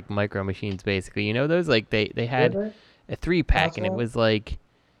 like, Micro Machines, basically. You know those? Like, they had a 3-pack, and it was like,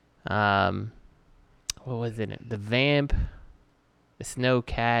 what was it? The Vamp, the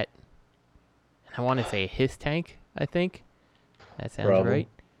Snowcat, and I want to say a Hiss Tank, I think. That sounds right.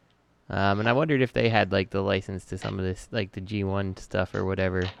 And I wondered if they had, like, the license to some of this, like, the G1 stuff or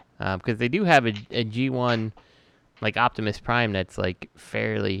whatever. Because they do have a G1, like, Optimus Prime that's, like,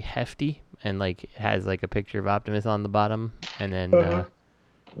 fairly hefty. And, like, has, like, a picture of Optimus on the bottom. And then,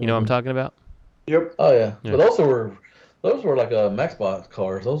 you know what I'm talking about? Yep. Oh, yeah. But those were like Maxbox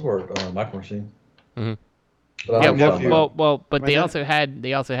cars. Those were Micro Machines. Mm-hmm. But but they also had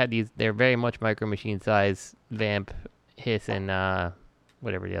these. They're very much Micro Machine size Vamp, Hiss, and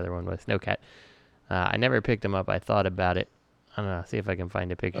whatever the other one was, Snowcat. I never picked them up. I thought about it. I don't know. See if I can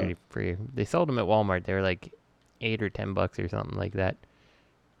find a picture for you. They sold them at Walmart. They were like $8 or $10 or something like that.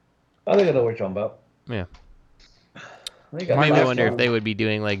 I think I know what you're talking about. Yeah. I think I I maybe wonder if they would be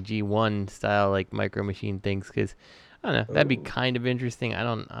doing like G1 style like Micro Machine things, because I don't know, that'd be kind of interesting. I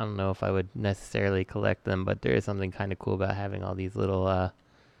don't know if I would necessarily collect them, but there is something kind of cool about having all these little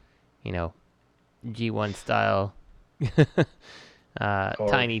G1 style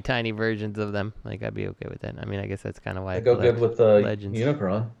tiny versions of them. Like, I'd be okay with that. I mean, I guess that's kind of why I go collect good with the Legends.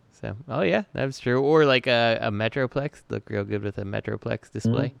 Unicron. So, oh yeah, that's true. Or like a Metroplex, look real good with a Metroplex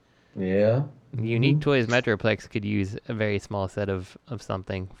display. Yeah. Unique Toys Metroplex could use a very small set of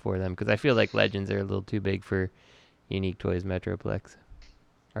something for them, because I feel like Legends are a little too big for Unique Toys Metroplex.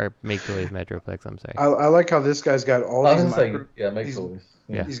 Or Make Toys Metroplex, I'm sorry. I like how this guy's got all I these was saying, Make these- Toys.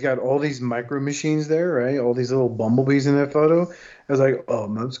 Yeah. He's got all these micro machines there, right? All these little bumblebees in that photo. I was like, oh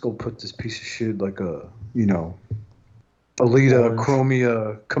man, let's go put this piece of shit like a, Alita, Orange.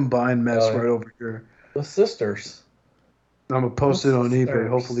 Chromia combined mess Oh, yeah. right over here. The sisters. I'm gonna post it on eBay.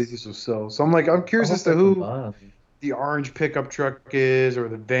 Hopefully these will sell. So I'm curious as to who the orange pickup truck is, or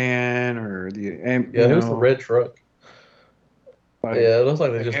the van, or the who's the red truck? like, Yeah, it looks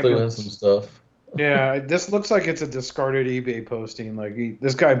like they the just threw in ambulance. some stuff. Yeah, this looks like it's a discarded eBay posting. Like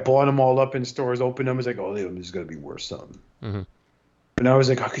this guy bought them all up in stores, opened them, he's like, oh, this is gonna be worth something. Mhm. And I was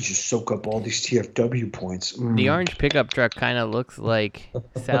like, I could just soak up all these TFW points. The orange pickup truck kind of looks like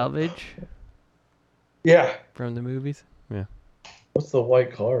Salvage Yeah, from the movies. Yeah. What's the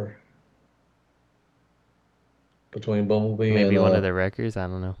white car? Between Bumblebee Maybe and one of the wreckers. I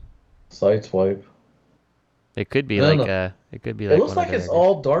don't know. Sideswipe. It could be No, like no. it could be like It looks one of like the it's wreckers.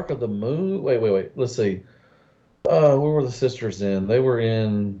 all Dark of the Moon. Wait. Let's see. Where were the sisters in? They were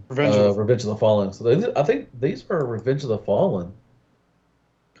in Revenge of the- Revenge of the Fallen. So I think these are Revenge of the Fallen.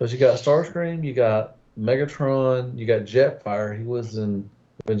 Because you got Starscream, you got Megatron, you got Jetfire. He was in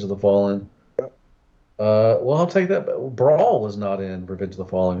Revenge of the Fallen. Well, I'll take that. But Brawl was not in Revenge of the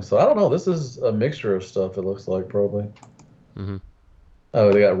Fallen. So I don't know. This is a mixture of stuff, it looks like, probably. Mm-hmm.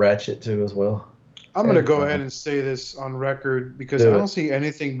 Oh, they got Ratchet, too, as well. I'm gonna go And, ahead and say this on record because Do I it. don't see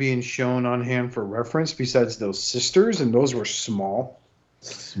anything being shown on hand for reference besides those sisters, and those were small.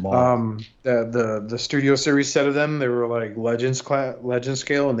 Small. The studio series set of them, they were like legend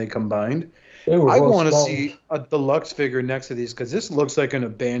scale, and they combined. They were I real want to small. see a deluxe figure next to these because this looks like an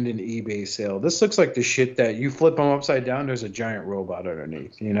abandoned eBay sale. This looks like the shit that you flip them upside down. There's a giant robot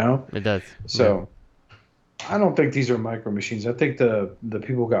underneath, It does. So I don't think these are micro machines. I think the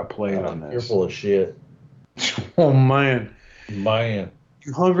people got played on You're this. full of shit. Oh man, Man.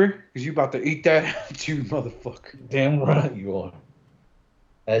 you hungry? Because you about to eat that, too, motherfucker. Damn right you are.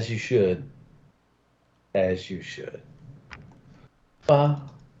 As you should. As you should. Da,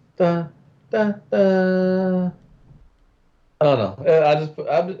 da, da. I don't know.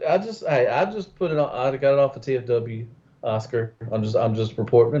 I just put it on. I got it off of TFW, Oscar. I'm just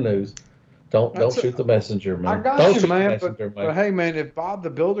reporting the news. Don't That's shoot the messenger, man. I got don't you, shoot man. the messenger, But hey, man, if Bob the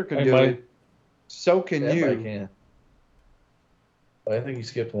Builder can Hey, do Mike. it, so can Yeah, you. I can. Oh, I think you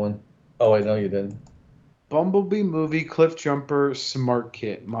skipped one. Oh wait, no, you didn't. Bumblebee movie Cliff Jumper Smart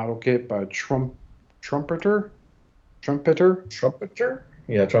Kit model kit by Trumpeter. Trumpeter?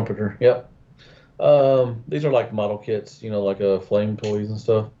 Yeah, Trumpeter. Yep. These are like model kits, like flame toys and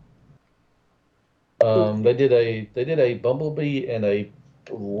stuff. They did a Bumblebee and a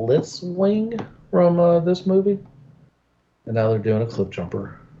Blitzwing from this movie, and now they're doing a Cliff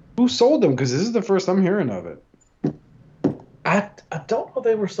Jumper. Who sold them? Because this is the first I'm hearing of it. I don't know if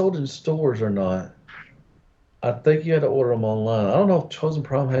they were sold in stores or not. I think you had to order them online. I don't know if Chosen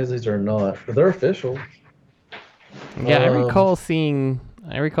Prime has these or not, but they're official. Yeah, I Um, recall seeing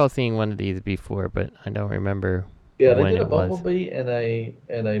one of these before, but I don't remember. Yeah, they when did a it was. Bumblebee and a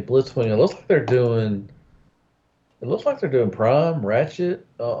Blitzwing. It looks like they're doing Prime, Ratchet.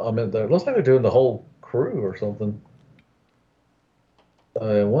 It looks like they're doing the whole crew or something.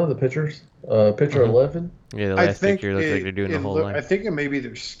 One of the pictures, picture Mhm. 11. Yeah, the last picture looks like they're doing the whole line. I think it may be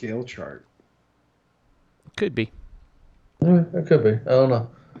their scale chart. Could be. Yeah, it could be. I don't know.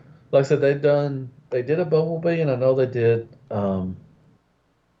 Like I said, they did a Bumblebee, and I know they did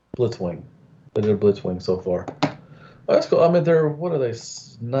Blitzwing. They did a Blitzwing so far. Oh, that's cool. I mean, what are they?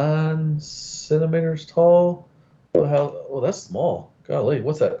 9 centimeters tall. Well, that's small. Golly,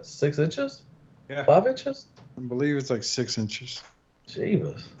 what's that? 6 inches? Yeah. 5 inches? I believe it's like 6 inches.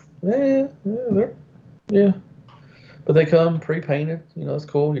 Jeebus. Yeah. But they come pre-painted. It's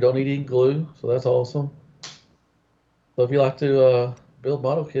cool. You don't need any glue, so that's awesome. So if you like to build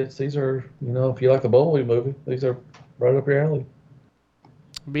model kits, these are, if you like the Bumblebee movie, these are right up your alley.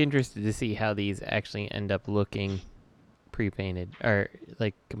 I'd be interested to see how these actually end up looking pre-painted or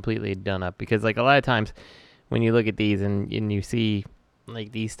like completely done up, because like a lot of times when you look at these and you see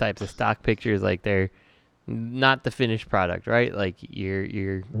like these types of stock pictures, like they're not the finished product, right? Like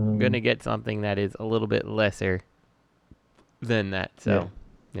you're gonna get something that is a little bit lesser than that. So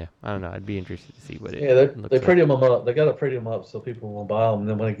yeah, I don't know. I'd be interested to see what it looks they like. pretty them up. They gotta pretty them up so people will buy them. And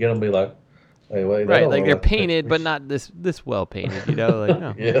then when they get them, be like, hey, wait, Right, like they're painted, but not this well painted. You know, like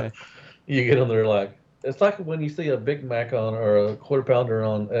no. Yeah. Okay. You get them, they're like, it's like when you see a Big Mac or a quarter pounder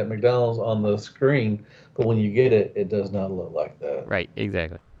at McDonald's on the screen, but when you get it, it does not look like that. Right,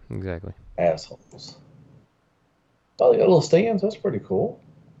 exactly. Assholes. Oh, they got little stands. That's pretty cool.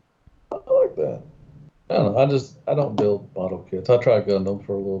 I like that. I don't know. I don't build model kits. I tried Gundam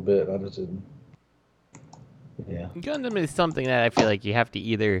for a little bit. I just didn't. Yeah. Gundam is something that I feel like you have to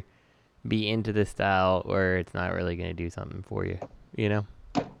either be into the style or it's not really going to do something for you. You know?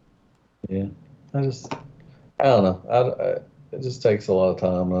 Yeah. I don't know. It just takes a lot of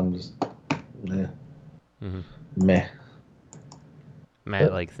time. I'm just, meh.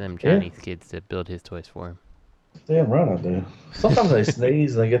 Matt likes them Chinese kids to build his toys for him. Damn right I do. Sometimes they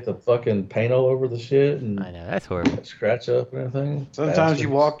sneeze and they get the fucking paint all over the shit and I know, that's horrible. scratch up and everything. Sometimes you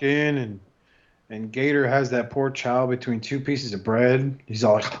walk in and Gator has that poor child between two pieces of bread. He's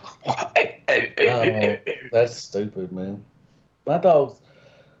all like, oh, that's stupid, man. My dog's,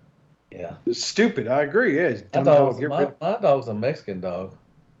 It's stupid. I agree. Yeah, it's my dumb dog. my dog's a Mexican dog.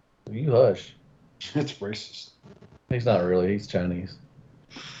 You hush. It's racist. He's not really. He's Chinese.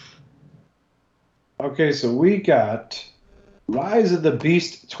 Okay, so we got Rise of the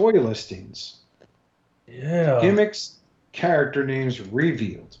Beast toy listings. Yeah. Gimmicks, character names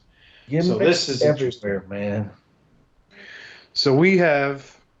revealed. Gimmicks so this is everywhere, man. So we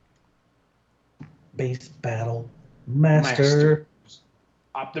have Beast Battle Master.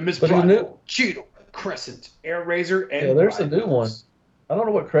 Optimus But Prime, Cheeto, Crescent, Air Razor, and there's a Rivals. new one. I don't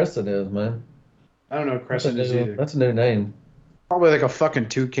know what Crescent is, man. I don't know what Crescent is either. That's a new name. Probably like a fucking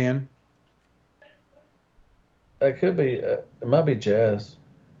toucan. It could be. It might be Jazz.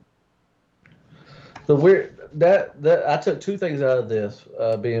 The weird that I took two things out of this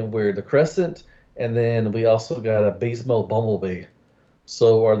being weird: the Crescent, and then we also got a Beast Mode Bumblebee.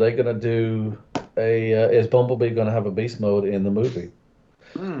 So are they gonna do is Bumblebee gonna have a Beast Mode in the movie?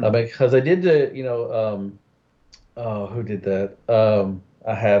 I mean, because they did who did that?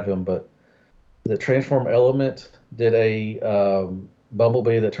 I have him, but the Transform Element did a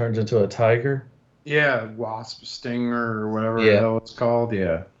Bumblebee that turns into a tiger. Yeah, Wasp, Stinger, or whatever Yeah. the hell it's called.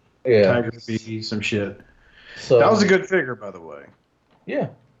 Yeah. Yeah. Tiger Bee, some shit. So That was a good figure, by the way. Yeah.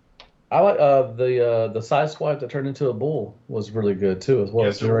 I like the Sideswipe that turned into a bull was really good too, as well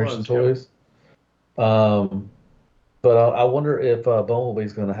as Yes, it Generation was, Toys. But I wonder if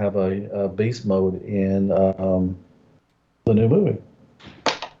Bumblebee's going to have a beast mode in the new movie.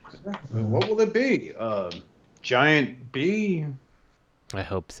 What will it be? Giant bee? I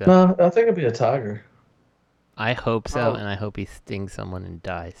hope so. No, I think it'd be a tiger. I hope so, Oh. and I hope he stings someone and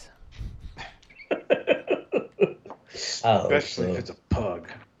dies. Especially if it's a pug.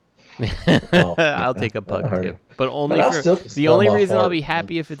 Oh, I'll take a pug hurt. too, but only But I for still can the smell only my reason I'll fart. be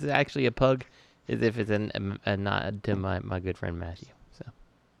happy if it's actually a pug is if it's a nod to my good friend Matthew. So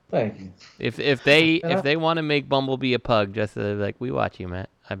Thank you. if Yeah. they want to make Bumblebee a pug, just to like we watch you, Matt,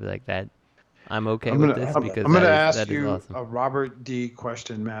 I'd be like that. I'm okay I'm with gonna, this I'm, because I'm gonna that ask is you awesome. a Robert D.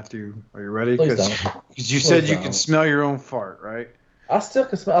 question, Matthew. Are you ready? Please Because don't. you Please said you don't. can smell your own fart, right? I still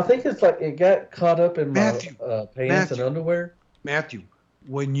can smell. I think it's like it got caught up in my Matthew, pants Matthew. and underwear. Matthew,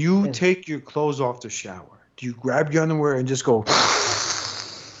 when you Yeah. take your clothes off the shower, do you grab your underwear and just go?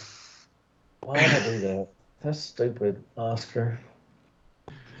 Why would I do that? That's stupid, Oscar.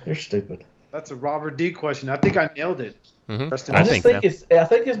 You're stupid. That's a Robert D. question. I think I nailed it. Mhm. Rest in I I peace. just think I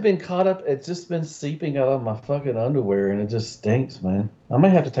think it's been caught up. It's just been seeping out of my fucking underwear, and it just stinks, man. I may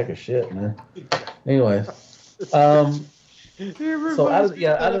have to take a shit, man. Anyway, It So, reminds me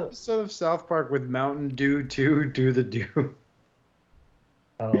of that I don't- episode of South Park with Mountain Dew 2, Do the Dew.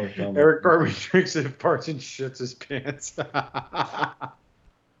 I don't know what you're talking about. Eric Cartman drinks it, farts, and shits his pants.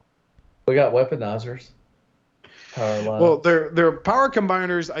 We got weaponizers. Power line. Well, they're power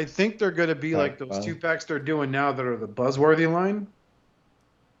combiners. I think they're going to be like those Fine. 2-packs they're doing now that are the Buzzworthy line,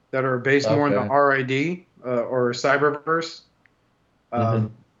 that are based more on the Okay. RID or Cyberverse.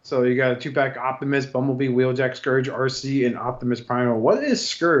 So you got a 2-pack Optimus, Bumblebee, Wheeljack, Scourge, RC, and Optimus Primal. What is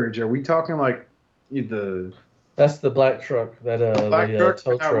Scourge? Are we talking like the That's the black truck. That black the truck?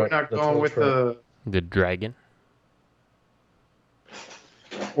 tow No, we're truck. not the going tow with truck. The dragon.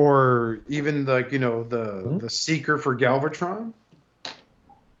 or even the Seeker for Galvatron.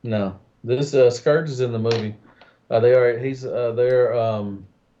 No, this Scourge is in the movie. They're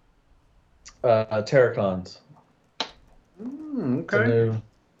Terracons. It's a Okay. new.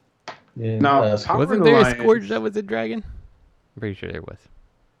 Yeah, Now, Scourge. Power Wasn't there a Alliance- Scourge that was a dragon? I'm pretty sure there was.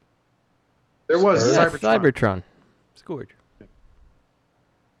 There was Scourge? Yeah, Cybertron. Cybertron. Scourge.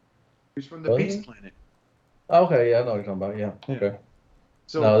 He's from the Was Peace he? Planet. Okay, yeah, I know what you're talking about. Yeah. Okay.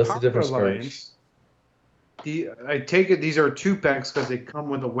 So No, this is a Power different Scourge. Alliance. I take it these are 2-packs because they come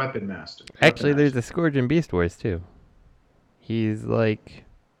with a weapon master. Actually, there's a Scourge in Beast Wars too. He's like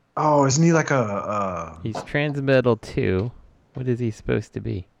Oh, isn't he like a? he's Transmetal 2. What is he supposed to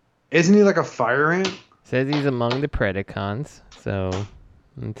be? Isn't he like a fire ant? Says he's among the Predacons. So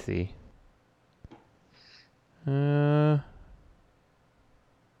let's see. I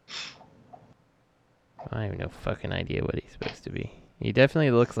have no fucking idea what he's supposed to be. He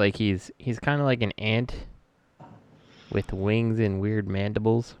definitely looks like he's kind of like an ant with wings and weird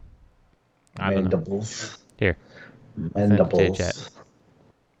mandibles. I don't know. Mandibles. Here. Send it to Mandibles. chat.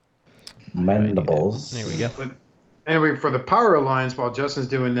 Mandibles. There we go. But anyway, for the Power Alliance, while Justin's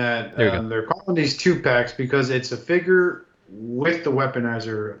doing that, There we go. they're calling these 2-packs because it's a figure with the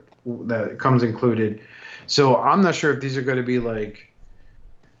weaponizer that comes included. So I'm not sure if these are going to be like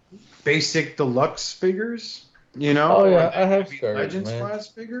basic deluxe figures, you know? Oh, or yeah, they I have could be Scourge, Legends man. class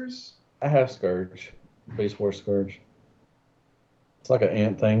figures. I have Scourge. Beast Wars Scourge. It's like an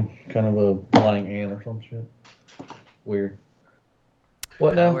ant thing, kind of a flying ant or some shit. Weird.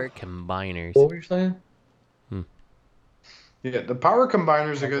 What now? Power combiners. What were you saying? Yeah, the power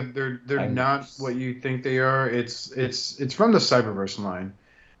combiners are good. They're I not know. what you think they are. It's from the Cyberverse line,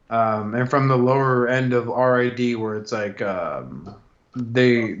 and from the lower end of RID where it's like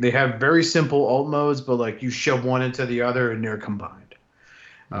they have very simple alt modes, but like you shove one into the other and they're combined.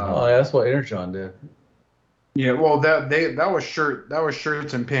 Oh, yeah, that's what Energon did. Yeah, well that was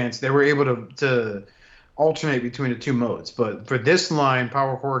shirts and pants. They were able to alternate between the two modes, but for this line,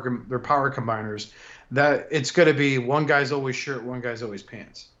 they're power combiners. That it's going to be one guy's always shirt, one guy's always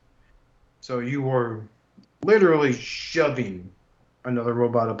pants. So you were literally shoving another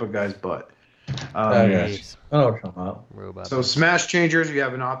robot up a guy's butt. Nice. I know what you're talking about. Robot. So smash changers, you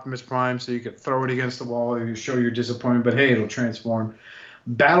have an Optimus Prime, so you could throw it against the wall and you show your disappointment, but hey, it'll transform.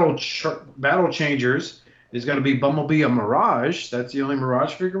 Battle changers is going to be Bumblebee, a Mirage. That's the only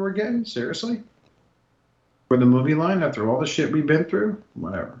Mirage figure we're getting? Seriously? For the movie line, after all the shit we've been through?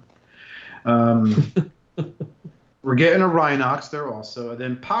 Whatever. We're getting a Rhinox there also. And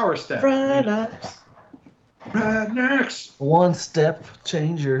then Power Step. Rhinox. One step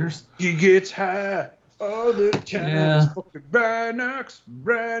changers. He gets high all the time. Yeah. Fucking Rhinox.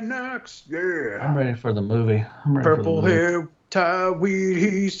 Yeah. I'm ready for the movie. I'm ready Purple for the movie. hair, Thai weed,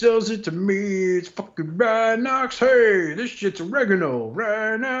 he sells it to me. It's fucking Rhinox. Hey, this shit's oregano.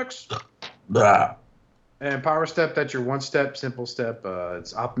 Rhinox. Blah. And Power Step, that's your one step, simple step.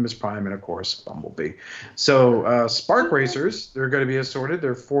 It's Optimus Prime and, of course, Bumblebee. So Spark Racers, they're going to be assorted.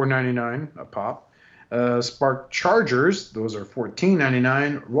 They're $4.99 a pop. Spark Chargers, those are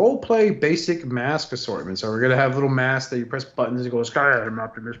 $14.99. Roleplay basic mask assortment. So we're going to have little masks that you press buttons and it goes, I'm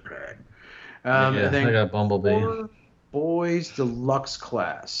Optimus Prime. Yeah, And then I got Bumblebee. 4 Boys Deluxe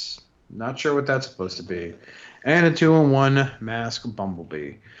Class. Not sure what that's supposed to be. And a 2-in-1 mask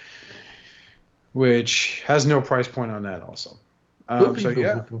Bumblebee, which has no price point on that also. So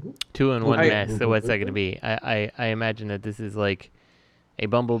yeah, 2-in-1 I- mask. So what's that going to be? I imagine that this is like a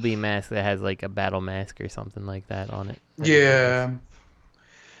Bumblebee mask that has like a battle mask or something like that on it. yeah.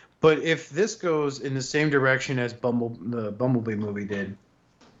 But if this goes in the same direction as the Bumblebee movie did,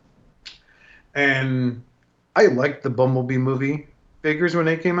 and I liked the Bumblebee movie figures when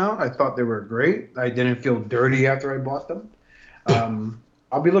they came out. I thought they were great. I didn't feel dirty after I bought them.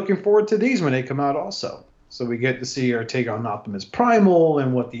 I'll be looking forward to these when they come out also. So we get to see our take on Optimus Primal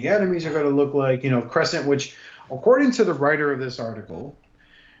and what the enemies are going to look like. You know, Crescent, which, according to the writer of this article,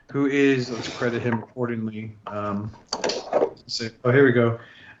 who is, let's credit him accordingly. Oh, here we go.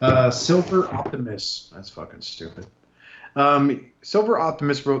 Silver Optimus. That's fucking stupid. Silver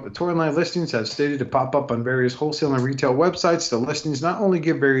Optimus wrote, the toy line listings have stated to pop up on various wholesale and retail websites. The listings not only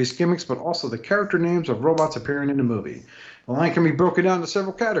give various gimmicks, but also the character names of robots appearing in the movie. The line can be broken down into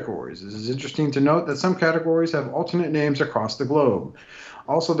several categories. It is interesting to note that some categories have alternate names across the globe.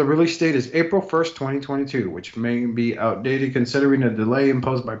 Also, the release date is April 1st, 2022, which may be outdated considering the delay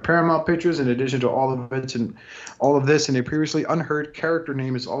imposed by Paramount Pictures. In addition to all of this, and a previously unheard character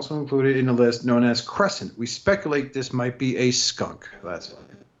name is also included in the list, known as Crescent. We speculate this might be a skunk. That's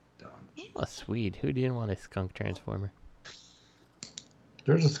fucking dumb. Oh, sweet. Who didn't want a skunk transformer?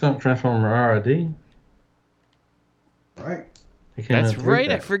 There's a skunk transformer RID. Right. He came That's in a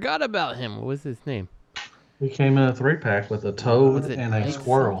right. I 3-pack. forgot about him. What was his name? He came in a 3-pack with a toad Was it and a Ike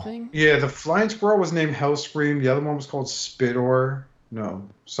squirrel. something? Yeah, the flying squirrel was named Hellscream. The other one was called Spidor. No,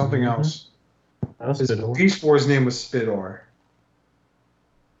 something Mhm. else. That's His good. Beast War's name was Spidor.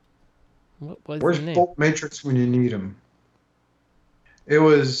 What was Where's the name? Bolt Matrix when you need him? It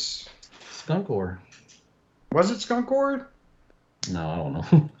was. Skunkor. Was it Skunkord? No, I don't know.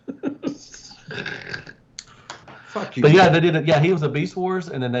 Fuck you. But yeah, they did it. Yeah, he was a Beast Wars,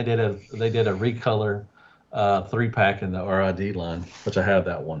 and then they did a recolor 3-pack in the RID line, which I have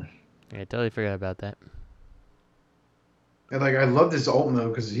that one. Yeah, I totally forgot about that. And like I loved his ult mode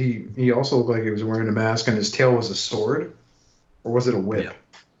because he also looked like he was wearing a mask and his tail was a sword, or was it a whip?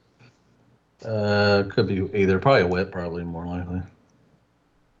 Could be either. Probably a whip, probably more likely.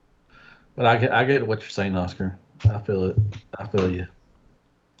 But I get what you're saying, Oscar. I feel it. I feel you,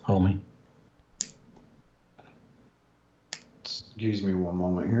 homie. Excuse me one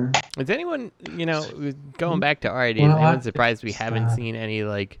moment here. Is anyone, going back to RID, Well, is anyone I- surprised we haven't seen any,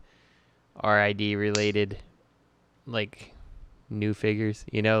 like, RID related, like, new figures?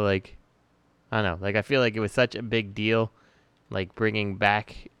 Like, I don't know. Like, I feel like it was such a big deal, like, bringing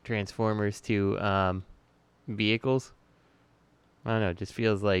back Transformers to vehicles. I don't know. It just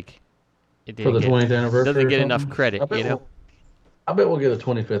feels like it For the 20th anniversary. doesn't or get something? enough credit, I bet we'll get a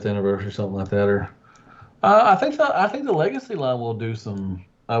 25th anniversary or something like that. Or I think the Legacy line will do some.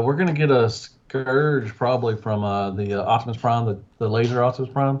 We're gonna get a Scourge probably from the Optimus Prime, the laser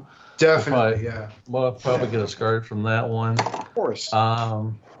Optimus Prime. Definitely, yeah. We'll probably get a Scourge from that one. Of course.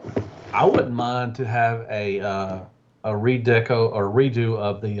 I wouldn't mind to have a redeco or redo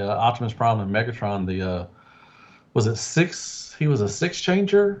of the Optimus Prime and Megatron. The was it 6? He was a 6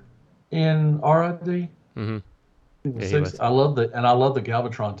 changer in RID. Mm-hmm. Yeah, he 6. was. I love the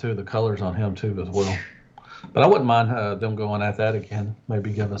Galvatron too. The colors on him too as well. But I wouldn't mind them going at that again.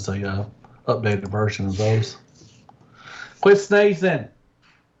 Maybe give us a updated version of those. Quit sneezing.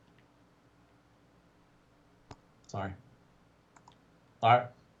 Sorry. All right.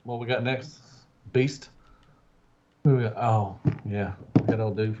 What we got next? Beast. Who we got? Oh, yeah. We got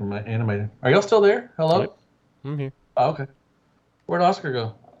old dude from Animated. Are y'all still there? Hello? Yep. I'm here. Oh, okay. Where'd Oscar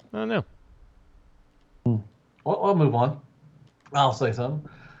go? I don't know. Well, I'll move on. I'll say something.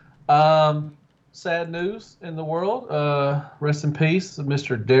 Sad news in the world. Rest in peace,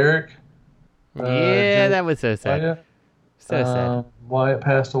 Mr. Derek. Yeah, that was so sad. Wyatt. So sad. Wyatt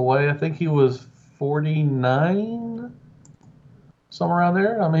passed away. I think he was 49, somewhere around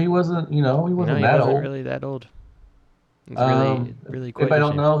there. I mean, he wasn't, he wasn't No, he that wasn't old. really that old. It's really quite If I a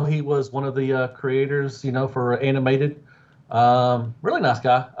don't shame. know, he was one of the creators, for Animated. Really nice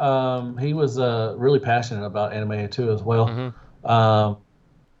guy. He was really passionate about Animated too as well. Mhm.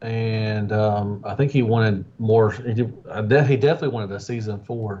 And I think he wanted more. He definitely wanted a season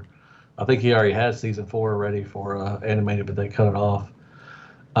 4. I think he already had season 4 ready for Animated, but they cut it off.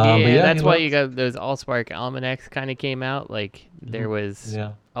 Yeah, but that's he why left. you got those Allspark Almanacs kind of came out. Like there was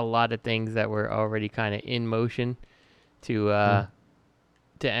Yeah. a lot of things that were already kind of in motion to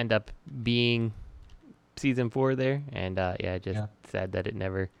end up being season 4 there, and sad that it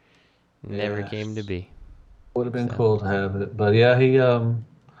never came to be. Would have been So. cool to have it, but yeah, he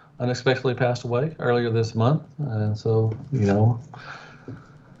unexpectedly passed away earlier this month, and so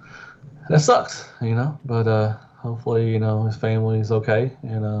that sucks, But hopefully, his family's okay,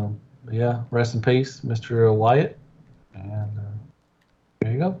 and rest in peace, Mr. Wyatt. And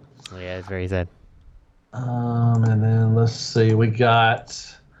there you go. Yeah, it's very sad. And then let's see, we got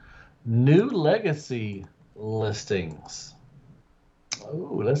new Legacy listings.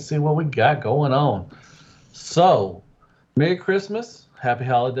 Oh, let's see what we got going on. So, Merry Christmas, Happy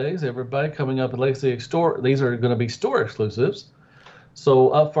Holidays, everybody coming up at Legacy Store. These are going to be store exclusives. So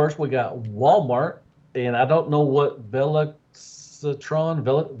up first we got Walmart, and I don't know what Velicatron.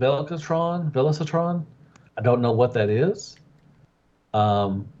 I don't know what that is.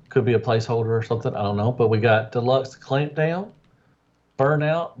 Could be a placeholder or something. I don't know. But we got Deluxe Clampdown,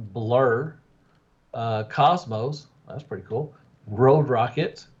 Burnout, Blur, Cosmos. That's pretty cool. Road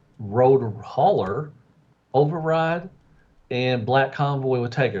Rocket, Road Hauler, Override, and Black Convoy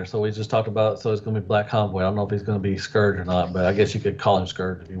with Taker. So we just talked about, so it's going to be Black Convoy. I don't know if he's going to be Scourge or not, but I guess you could call him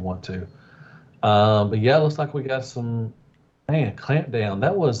Scourge if you want to. But yeah, looks like we got some, Clampdown.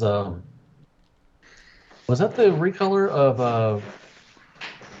 That was that the recolor of,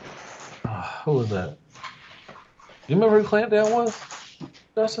 who was that? You remember who Clampdown was,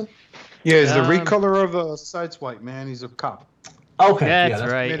 Justin? Yeah, it's the recolor of Sideswipe, man. He's a cop. Okay.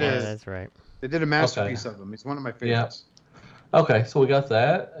 That's right. it Yeah, is. that's right. They did a masterpiece of him. He's one of my favorites. Okay, so we got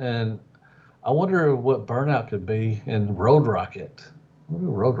that, and I wonder what Burnout could be in Road Rocket. I wonder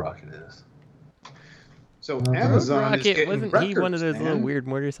who Road Rocket is. So Road Amazon is Rocket, getting wasn't records, he one of those little man. weird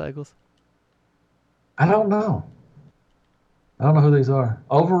motorcycles? I don't know. I don't know who these are.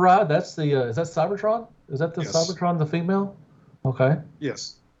 Override. That's the. Is that Cybertron? Is that the Yes. Cybertron, the female? Okay,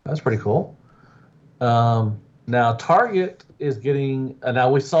 Yes. that's pretty cool. Now Target is getting. Now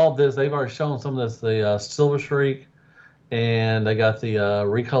we saw this. They've already shown some of this. The Silver Streak, and they got the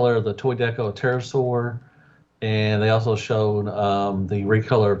recolor of the Toy Deco Pterosaur, and they also showed the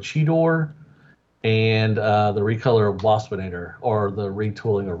recolor of Cheetor, and the recolor of Waspinator, or the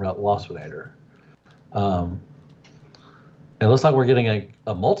retooling of Waspinator. It looks like we're getting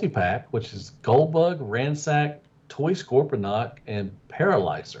a multi-pack, which is Goldbug, Ransack, Toy Scorponok, and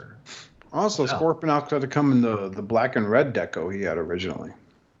Paralyzer. Also, Wow. Scorponok had to come in the black and red deco he had originally.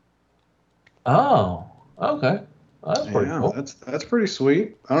 Oh, okay. That's pretty Yeah, cool. that's pretty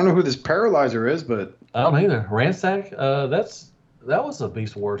sweet. I don't know who this Paralyzer is, but I don't either. Ransack, that was a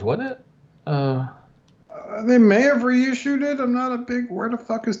Beast Wars, wasn't it? they may have reissued it. I'm not a big. Where the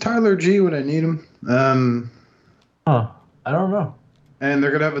fuck is Tyler G when I need him? I don't know. And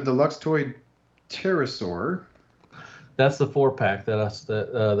they're gonna have a deluxe toy Pterosaur. That's the 4-pack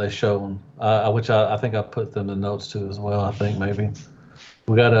that they showed, which I think I put them in notes too as well. I think maybe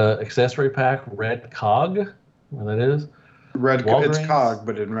we got a accessory pack, Red Cog. What that is? Red. It's Walgreens? Cog,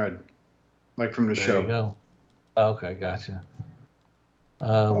 but in red, like from the There show. you go. Okay, gotcha.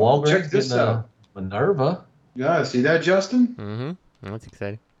 Walgreens check this getting out. Minerva. Yeah, see that, Justin? Mm-hmm. That's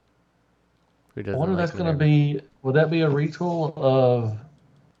exciting. Who I doesn't wonder if like that's going to Minerva? be. Would that be a retool of?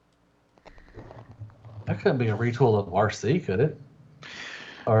 That couldn't be a retool of RC, could it?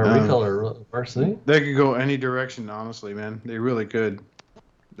 Or a recolor of RC? They could go any direction, honestly, man. They really could.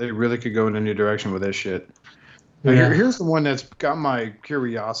 They really could go in any direction with this shit. Now, Yeah. here's the one that's got my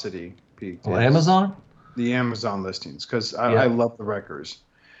curiosity peaked. Well, is Amazon. The Amazon listings, because Yeah. I love the records.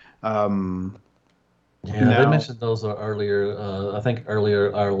 Yeah, they Now- mentioned those earlier. I think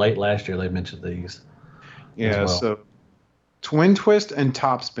earlier or late last year they mentioned these. Yeah, well. so Twin Twist and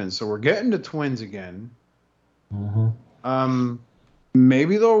Topspin. So we're getting to twins again. Mm-hmm.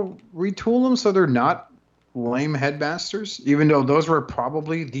 Maybe they'll retool them so they're not lame headmasters, even though those were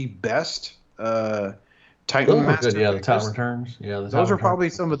probably the best Titan Those were Master good. Yeah, the figures. Titan Returns. Yeah, the Those Titan are probably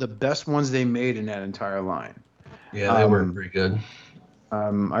Returns. some of the best ones they made in that entire line. Yeah, they were pretty good.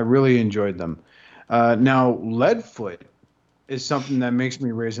 I really enjoyed them. Now, Leadfoot is something that makes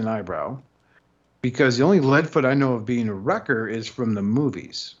me raise an eyebrow, because the only Leadfoot I know of being a wrecker is from the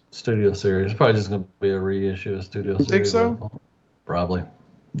movies. Studio series. It's probably just going to be a reissue of Studio You series. think so? Probably.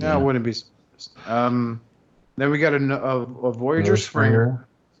 Yeah, I wouldn't be surprised. Then we got a Voyager Springer.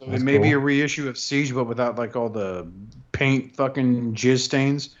 So That's it may be a cool. reissue of Siege, but without like all the paint fucking jizz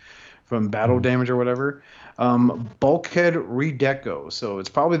stains from battle damage or whatever. Bulkhead Redeco. So it's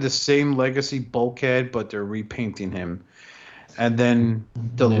probably the same legacy Bulkhead, but they're repainting him. And then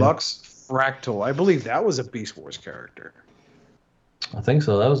Deluxe Fractal. I believe that was a Beast Wars character. I think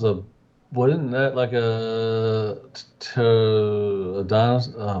so. That was wasn't that like a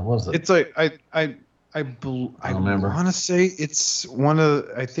dinosaur? What was it? It's like I remember. want to say it's one of.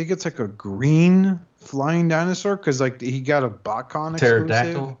 I think it's like a green flying dinosaur because like he got a BotCon exclusive.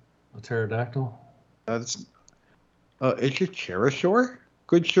 Pterodactyl. A pterodactyl. That's it's a pterosaur.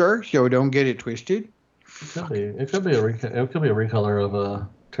 Good sir, so don't get it twisted. It could be a recolor of a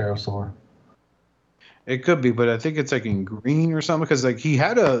pterosaur. It could be, but I think it's like in green or something because like he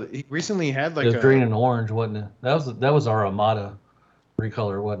recently had like It was a green and orange, wasn't it? That was our Armada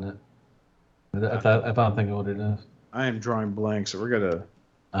recolor, wasn't it? If I'm thinking what it is. I am drawing blank, so we're gonna.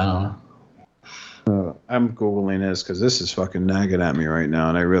 I don't know. I'm googling this because this is fucking nagging at me right now,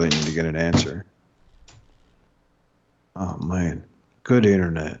 and I really need to get an answer. Oh man, good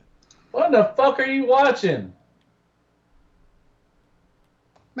internet. What the fuck are you watching?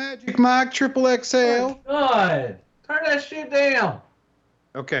 Magic Mike Triple XL. God, turn that shit down.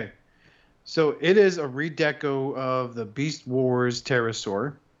 Okay, so it is a redeco of the Beast Wars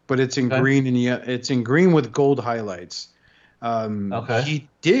Pterosaur, but it's in green and it's in green with gold highlights. Okay. He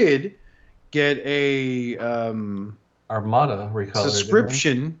did get a Armada recolor.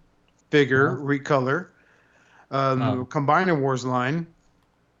 subscription figure recolor, Combiner Wars line,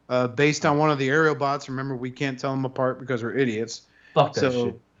 based on one of the aerial bots. Remember, we can't tell them apart because we're idiots. Fuck that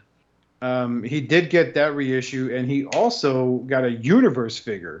shit. He did get that reissue, and he also got a Universe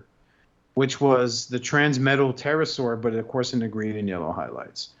figure, which was the Transmetal Pterosaur, but of course in the green and yellow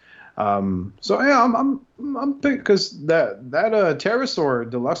highlights. So yeah, I'm because that Pterosaur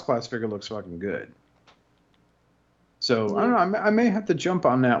deluxe class figure looks fucking good. So I don't know. I may have to jump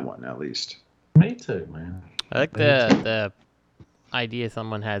on that one at least. Me too, man. I like the idea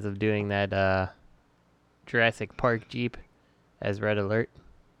someone has of doing that Jurassic Park Jeep as Red Alert.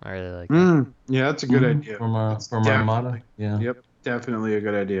 I really like that. Yeah, that's a good idea. From Definitely. Armada. Yeah. Yep, definitely a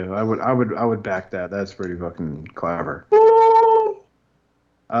good idea. I would back that. That's pretty fucking clever.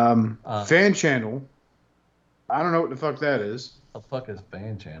 Fan channel. I don't know what the fuck that is. The fuck is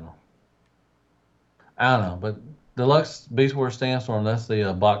fan channel? I don't know, but Deluxe Beast Wars Sandstorm, that's the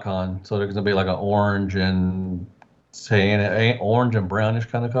BotCon. So there's gonna be like an orange and orange and brownish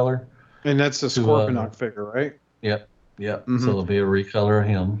kind of color. And that's the Scorponok figure, right? Yep. Mm-hmm. So there'll be a recolor of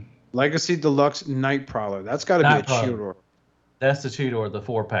him. Legacy Deluxe Night Prowler. That's got to be a Cheetor. That's the Cheetor, the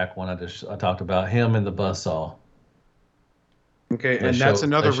 4-pack one I talked about. Him and the Buzzsaw. Okay, and that's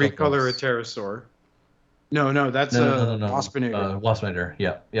another recolor of Pterosaur. No, that's Waspinator. Waspinator,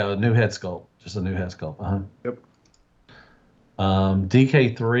 yeah, a new head sculpt, just a new head sculpt. Yep.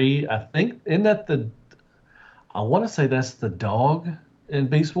 DK3, I think, isn't that I want to say that's the dog in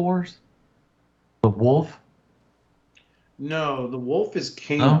Beast Wars. The wolf. No, the wolf is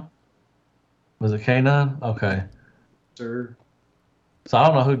Canine. No? Was it Canine? Okay. Sir. So I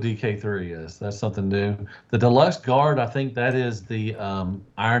don't know who DK3 is. That's something new. The Deluxe Guard, I think that is the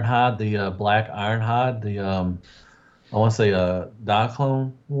Ironhide, the black Ironhide, the I want to say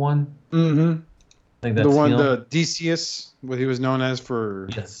Diaclone one. Mm-hmm. I think that's the one, him. the Decius, what he was known as for.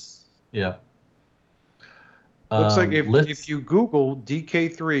 Yes. Yeah. Looks like if you Google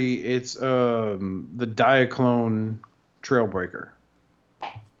DK3, it's the Diaclone Trailbreaker.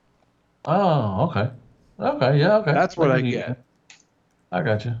 Oh, okay. Okay, yeah, okay. That's what I get. I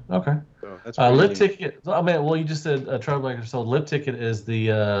got you. Okay. So that's Lip Ticket. I mean, well, you just said Trailbreaker. So Lip Ticket is the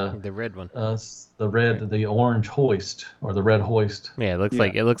red one. The orange hoist or the red hoist. Yeah, it looks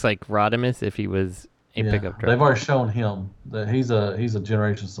like Rodimus if he was a pickup truck. They've already shown him that he's a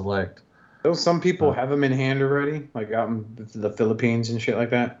Generation Select. Though some people have him in hand already, like out in the Philippines and shit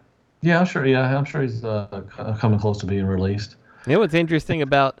like that. Yeah, I'm sure. Yeah, I'm sure he's coming close to being released. You know what's interesting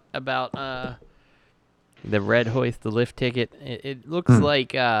about the red hoist, the lift ticket? It looks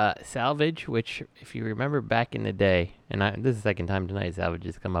like salvage, which if you remember back in the day, and this is the second time tonight salvage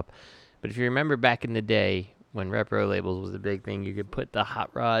has come up, but if you remember back in the day when repro labels was a big thing, you could put the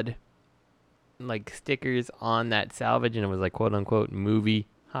hot rod like stickers on that salvage, and it was like quote unquote movie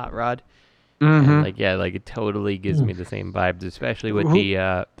hot rod. And it totally gives me the same vibes, especially with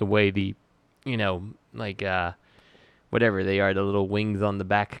the way the, whatever they are, the little wings on the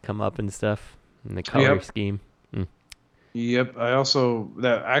back come up and stuff, and the color scheme. Yep. I also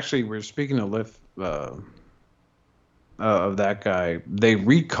we're speaking of lift of that guy. They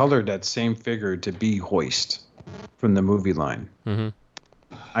recolored that same figure to be Hoist from the movie line. Mm-hmm.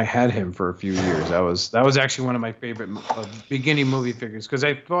 I had him for a few years. That was actually one of my favorite beginning movie figures because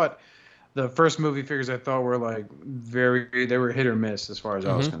I thought. The first movie figures I thought were they were hit or miss as far as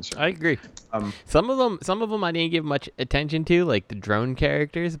I was concerned. I agree. Some of them I didn't give much attention to, like the drone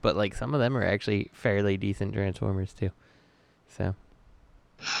characters, but like some of them are actually fairly decent Transformers too. So.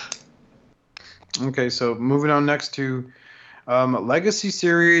 Okay, so moving on next to Legacy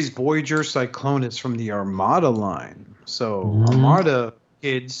Series Voyager Cyclonus from the Armada line. So Armada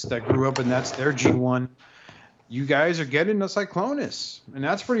kids that grew up and that's their G1. You guys are getting a Cyclonus, and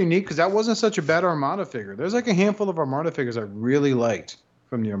that's pretty neat because that wasn't such a bad Armada figure. There's like a handful of Armada figures I really liked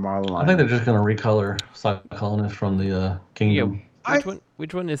from the Armada line. I think they're just going to recolor Cyclonus from the Kingdom. Yeah.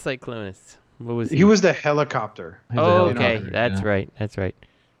 Which one is Cyclonus? What was he? He was the helicopter. Okay, that's right.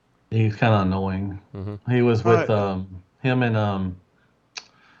 He's kind of annoying. Mm-hmm. He was with him and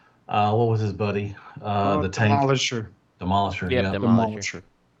what was his buddy? The tank. Demolisher. Yeah, Demolisher.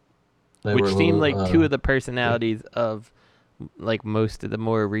 Which seemed like two of the personalities of like most of the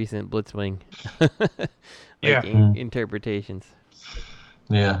more recent Blitzwing interpretations.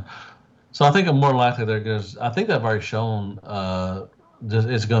 Yeah. So I think I'm more likely I think they've already shown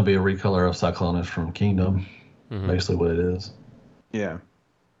it's going to be a recolor of Cyclonus from Kingdom. Basically what it is. Yeah.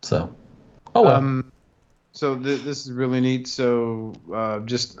 So. Oh well. So this is really neat. So I'm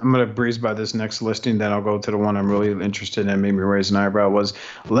going to breeze by this next listing, then I'll go to the one I'm really interested in, made me raise an eyebrow, was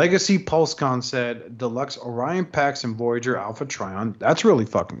Legacy Pulsecon said Deluxe Orion Pax and Voyager Alpha Trion. That's really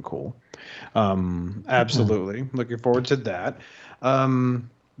fucking cool. Absolutely. Looking forward to that. The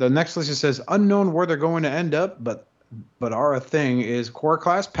next listing says unknown where they're going to end up, but our thing is Core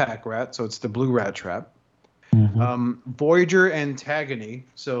Class Pack Rat, so it's the blue rat trap. Voyager Antagony,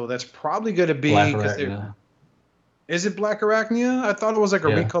 so that's probly going to be... Is it Black Arachnia? I thought it was like a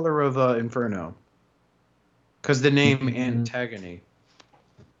recolor of Inferno. Because the name Antagony.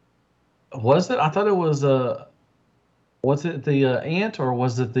 Was it? I thought it was Was it the ant or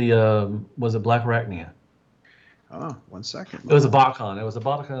was it was it Black Arachnia? Oh, 1 second. It was a BotCon. It was a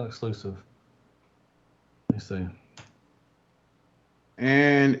BotCon exclusive. Let me see.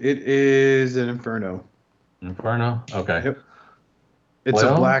 And it is an Inferno. Inferno. Okay. Yep. It's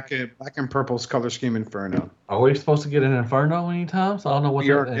a black and purple color scheme Inferno. Are we supposed to get an Inferno anytime? So I don't know what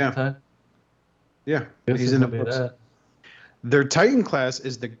Yeah, he's in the books. Their Titan class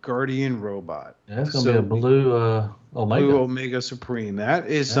is the Guardian Robot. Yeah, it's gonna be a blue Omega. Blue Omega Supreme. That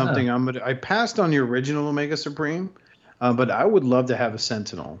is something I passed on the original Omega Supreme, but I would love to have a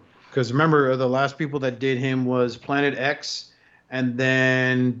Sentinel. Because remember, the last people that did him was Planet X and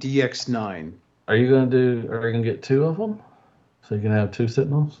then DX9. Are you gonna get 2 of them? So you can have 2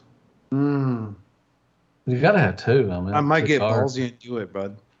 Sentinels? You gotta have 2. I might get ballsy and do it,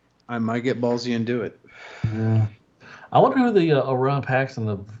 bud. I might get ballsy and do it. Yeah. I wonder who the Orion Pax and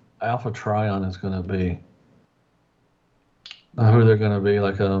the Alpha Trion is going to be. Who they're going to be,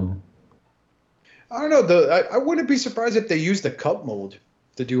 like I don't know. I wouldn't be surprised if they use the cup mold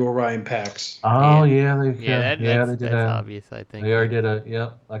to do Orion Pax. Oh yeah, they did that's that. Obvious, I think. They already did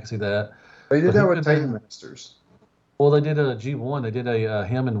Yep, I can see that. They did that with Titan Masters. Well, they did a G1. They did a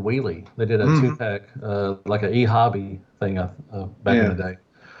him and Wheelie. They did a 2-pack, like an e-hobby thing back in the day.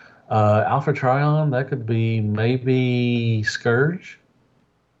 Alpha Trion, that could be maybe Scourge.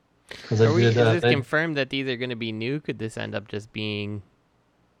 Is this confirmed that these are going to be new? Could this end up just being,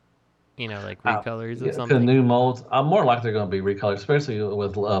 like recolors of something? New molds. I'm more likely they're going to be recolors, especially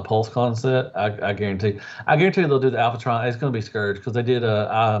with Pulse Concept. I guarantee. I guarantee they'll do the Alpha Trion. It's going to be Scourge because they did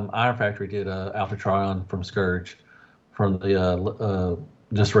Iron Factory did Alpha Trion from Scourge from the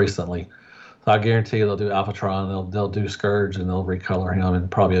just recently. So I guarantee they'll do Alpha Trion, they'll do Scourge, and they'll recolor him and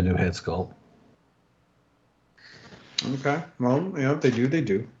probably a new head sculpt. Okay. Well, if they do, they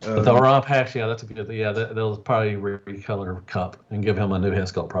do. But the Orion Pax, that's a good. Yeah, they'll probably recolor Cup and give him a new head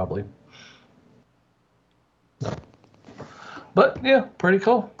sculpt probably. But yeah, pretty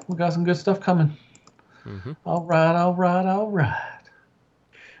cool. We got some good stuff coming. Mm-hmm. All right.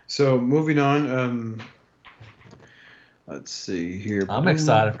 So moving on. Let's see here. I'm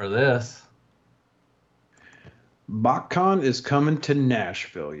excited for this. BotCon is coming to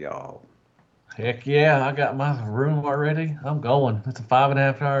Nashville, y'all. Heck yeah, I got my room already. I'm going. It's a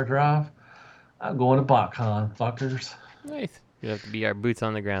 5.5 hour drive. I'm going to BotCon, fuckers. Nice. You have to be our boots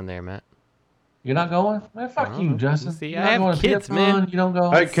on the ground there, Matt. You're not going? Man, fuck you, Justin. See, I have kids, man. You don't go.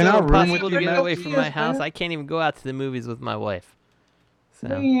 Hey, can I room with you? To get away from my house. I can't even go out to the movies with my wife.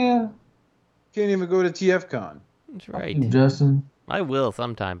 So. Yeah. Can't even go to TFCon. That's right. Fuck you, Justin. I will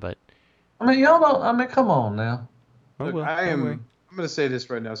sometime, but. Y'all don't. Come on now. Look, I'm going to say this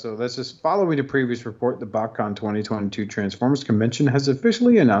right now. So let's just following the previous report. The BotCon 2022 Transformers Convention has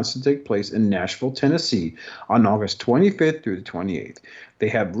officially announced to take place in Nashville, Tennessee on August 25th through the 28th. They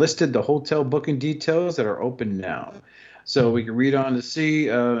have listed the hotel booking details that are open now. So we can read on to see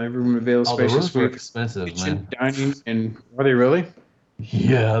every room available, spacious suite, expensive, kitchen, dining, and are they really?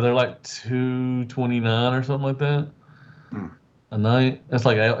 Yeah, they're like $229 or something like that a night. It's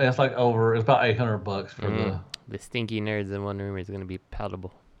about $800 for the stinky nerds in one room is going to be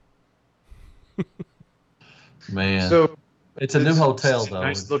palatable. Man, so it's a new hotel though.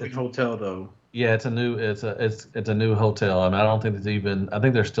 Nice looking hotel though. Yeah, it's a new hotel. I don't think it's even. I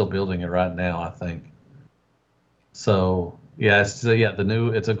think they're still building it right now. I think. So yeah, it's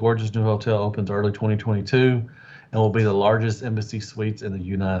a gorgeous new hotel. Opens early 2022, and will be the largest embassy suites in the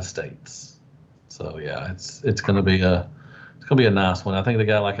United States. So yeah, it's gonna be a nice one. I think they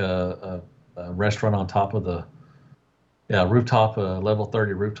got like a restaurant on top of the rooftop, level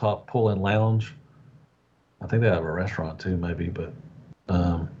 30 rooftop pool and lounge. I think they have a restaurant too, maybe, but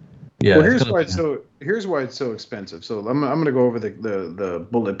yeah. Well, here's why it's so expensive. So I'm going to go over the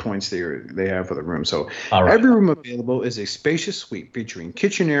bullet points they have for the room. So every room available is a spacious suite featuring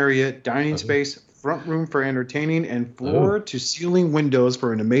kitchen area, dining space, front room for entertaining, and floor to ceiling windows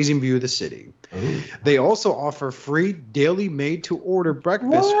for an amazing view of the city. They also offer free daily made-to-order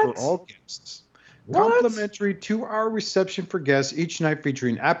breakfast for all guests. Complimentary 2-hour reception for guests each night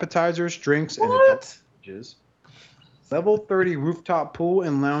featuring appetizers, drinks, and beverages. Level 30 rooftop pool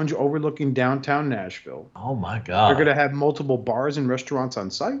and lounge overlooking downtown Nashville. Oh my God. They're going to have multiple bars and restaurants on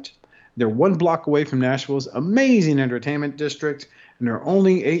site. They're 1 block away from Nashville's amazing entertainment district, and they're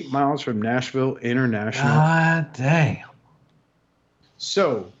only 8 miles from Nashville International. God damn.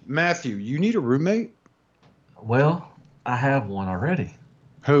 So, Matthew, you need a roommate? Well, I have one already.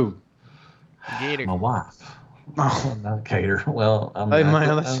 Who? Gator. My wife. Oh, not Gator. Well, I'm hey,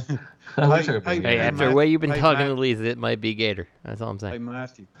 after the way you've been talking to Lisa, it might be Gator. That's all I'm saying. Hey,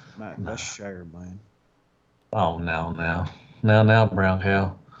 Matthew. That's Shire, man. Oh, now, brown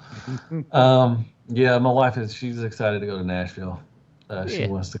cow. Yeah, my wife she's excited to go to Nashville. She Yeah,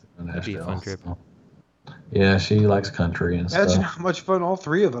 wants to go to that'd be a fun Nashville. trip. So, yeah, she likes country and Imagine stuff. how much fun all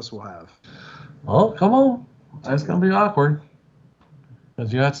three of us will have. Oh, come on, that's gonna be awkward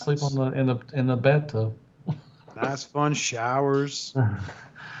because you have to sleep on the bathtub. Nice fun showers.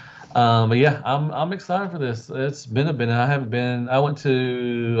 But yeah, I'm excited for this. It's been a minute. I haven't been. I went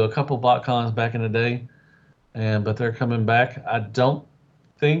to a couple BotCons back in the day, but they're coming back. I don't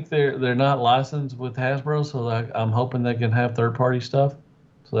think they're not licensed with Hasbro, so I'm hoping they can have third party stuff.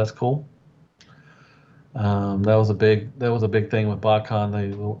 So that's cool. That was a big thing with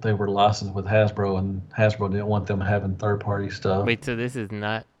BotCon. They were licensed with Hasbro, and Hasbro didn't want them having third party stuff. Wait, so this is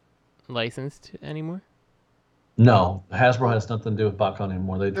not licensed anymore? No, Hasbro has nothing to do with BotCon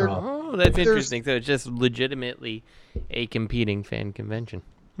anymore. They dropped. Oh, that's interesting. So it's just legitimately a competing fan convention.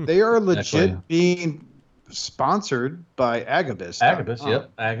 They are legit Exactly. being sponsored by Agabus. Agabus, yep.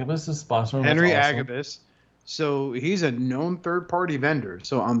 Agabus is sponsoring. Henry That's awesome. Agabus. So he's a known third-party vendor.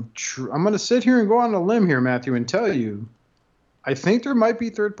 So I'm going to sit here and go on a limb here, Matthew, and tell you, I think there might be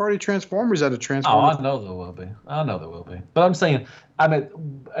third-party Transformers at a Oh, Transformers. I know there will be. But I'm saying,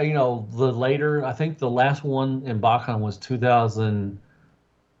 the later, I think the last one in BotCon was 2000,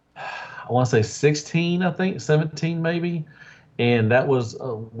 I want to say 16, I think, 17 maybe. And that was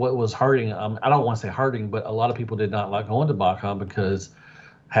what was hurting. I don't want to say hurting, but a lot of people did not like going to BotCon because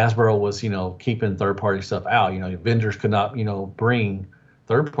Hasbro was, keeping third-party stuff out. Vendors could not, bring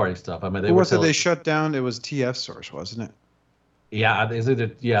third-party stuff. I mean, Who was it they shut down? It was TF Source, wasn't it? Yeah, I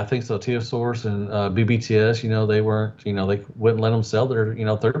think so. TF Source and BBTS, they weren't, they wouldn't let them sell their,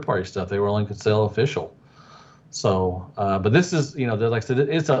 third-party stuff. They were only could sell official. So, but this is, like I said,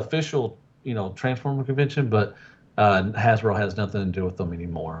 it's an official, Transformer convention, but Hasbro has nothing to do with them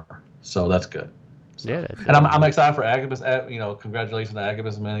anymore. So that's good. So, Yeah, that's and I'm excited for Agabus. Congratulations to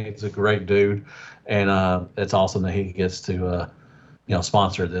Agabus, man. He's a great dude, and it's awesome that he gets to,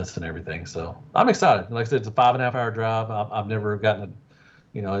 sponsor this and everything. So I'm excited. Like I said, it's a 5.5 hour drive. I've never gotten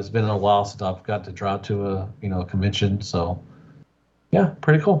it's been a while since I've got to drive to a convention. So yeah,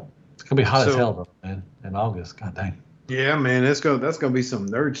 pretty cool. It's gonna be hot as hell though, man, in August. God dang. Yeah, man, that's gonna be some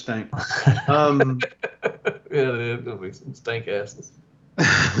nerd stank. Yeah, it'll be some stank asses.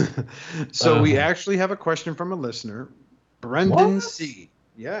 So we actually have a question from a listener, Brendan What? C.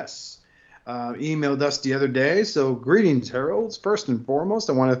 Yes. Emailed us the other day. So greetings, Heralds. First and foremost,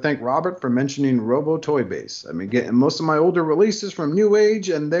 I want to thank Robert for mentioning Robo Toy Base. I've been getting most of my older releases from New Age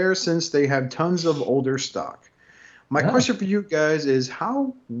and there since they have tons of older stock. My question for you guys is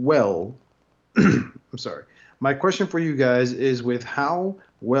how well I'm sorry. My question for you guys is with how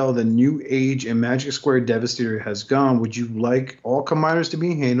well the New Age and Magic Square Devastator has gone, would you like all combiners to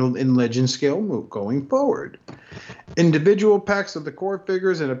be handled in legend scale going forward? Individual packs of the core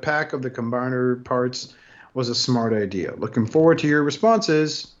figures and a pack of the combiner parts was a smart idea. Looking forward to your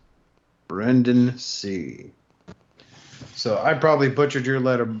responses, Brendan C. So I probably butchered your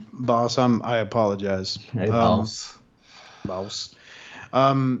letter, boss. I apologize. Hey, boss. Boss.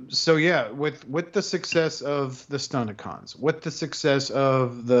 So yeah, with the success of the Stunticons, with the success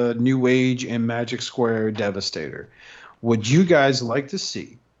of the New Age and Magic Square Devastator, would you guys like to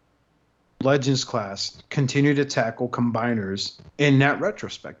see Legends class continue to tackle combiners in that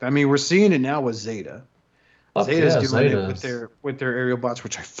retrospect? I mean, we're seeing it now with Zeta. Zeta's doing it with their aerial bots,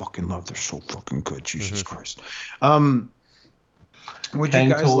 which I fucking love. They're so fucking good. Jesus Christ. Would Kang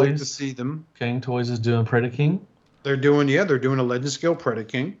you guys Toys. like to see them? Kang Toys is doing Predaking. They're doing a Legend Scale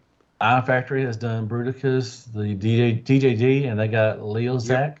Predaking. Iron Factory has done Bruticus, the DJD, and they got Leo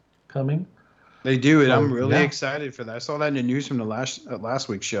Zach coming. They do, and So, I'm really yeah. excited for that. I saw that in the news from the last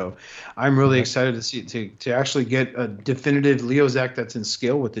week's show. I'm really excited to see to actually get a definitive Leo Zach that's in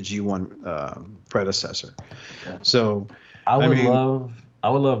scale with the G1 predecessor. So I would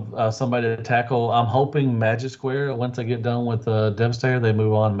love somebody to tackle. I'm hoping Magic Square, once they get done with Devastator, they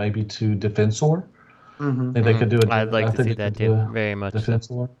move on maybe to Defensor. I think they could do it. I'd like to see that too, very much.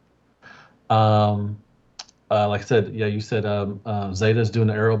 Defensor. Like I said, yeah, you said Zeta's doing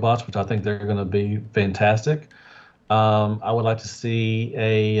the Aerobots, which I think they're going to be fantastic. I would like to see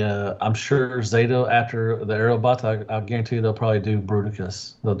I'm sure Zeta after the Aerobots, I guarantee they'll probably do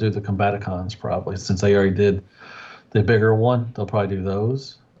Bruticus. They'll do the Combaticons probably, since they already did the bigger one. They'll probably do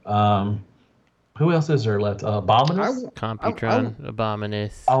those. Who else is there left? Abominus? Computron,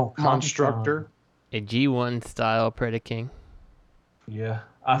 Abominus, Oh, Monstructor. a G1 style Predaking. Yeah,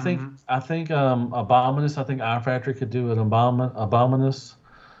 I think Abominus. I think Iron Factory could do an Abominus.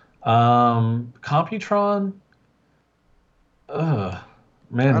 Computron.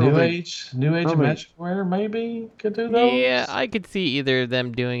 Man, I don't New think- Age I and don't think- Magic Square maybe could do those. Yeah, I could see either of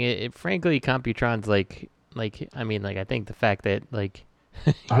them doing it. Frankly, Computron's I think the fact that like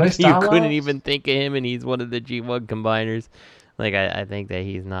Are they you stylized? couldn't even think of him, and he's one of the G1 combiners. Like I think that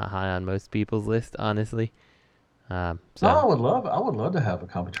he's not high on most people's list, honestly. So No, I would love to have a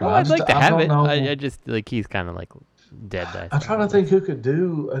Computron. well, I'd like to have don't it. know. I just like he's kind of like dead. I'm trying to think who could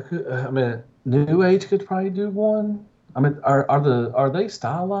do. I mean, New Age could probably do one. I mean, are they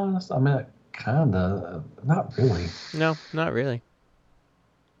stylized? I mean, kind of. Not really. No, not really.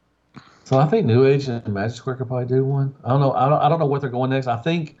 So I think New Age and Magic Square could probably do one. I don't know. I don't know what they're going next.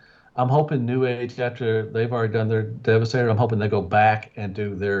 I'm hoping New Age, after they've already done their Devastator, I'm hoping they go back and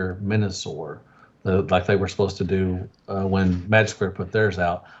do their Minosaur, like they were supposed to do when Magic Square put theirs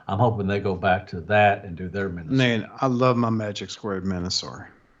out. I'm hoping they go back to that and do their Minosaur. Man, I love my Magic Squared Minosaur.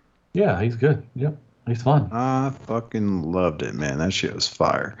 Yeah, he's good. Yep, he's fun. I fucking loved it, man. That shit was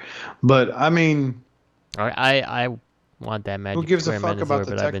fire. But I mean, I want that Magic gives a Square fuck about Minosaur,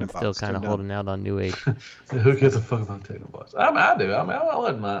 the but I've been still Technobots? kind of Calm down. holding out on New Age. Who gives a fuck about Technobots? I do. I mean, I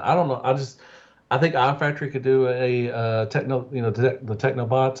wouldn't mind. I don't know. I think Iron Factory could do a the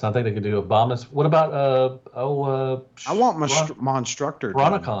Technobots. And I think they could do Abominus. What about I want my Monstructor.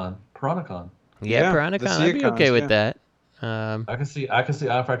 Piranacon. Yeah, the Piranacon, I'd be okay Seacons, with yeah. that. Um, I can see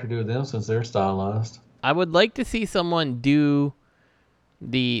Iron Factory doing them since they're stylized. I would like to see someone do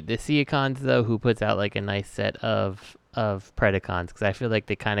the Seacons though, who puts out like a nice set of Predacons, because I feel like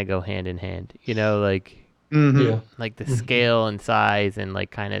they kind of go hand in hand. You know, like Yeah. like the scale and size and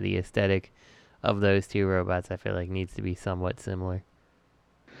like kind of the aesthetic of those two robots. I feel like needs to be somewhat similar.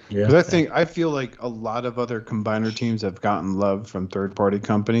 Yeah. Because I feel like a lot of other combiner teams have gotten love from third-party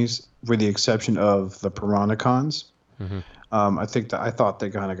companies, with the exception of the Piranacons. Mhm. I thought they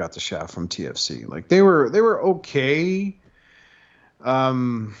kind of got the shaft from TFC. Like they were okay.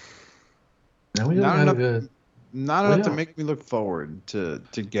 And we Not had a enough- good. Not Well, enough to yeah. make me look forward to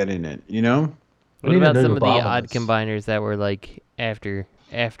getting it. You know? We What need to about do some of the Abominus. odd combiners that were like after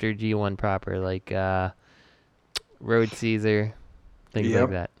G1 proper, like Road Caesar, things Yep. like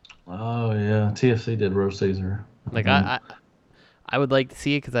that. Oh yeah, TFC did Rose Caesar. Like I would like to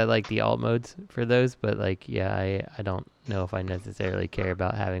see it because I like the alt modes for those, but like I don't know if I necessarily care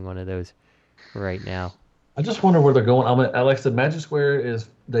about having one of those right now. I just wonder where they're going. I mean, like I said, Magic Square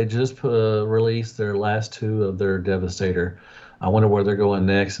they just released their last two of their Devastator. I wonder where they're going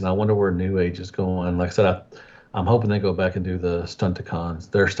next, and I wonder where New Age is going. Like I said, I'm hoping they go back and do the Stunticons,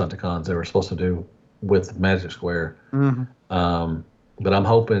 their Stunticons they were supposed to do with Magic Square. Mm-hmm. But I'm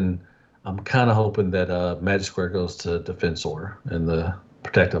kind of hoping that Magic Square goes to Defensor and the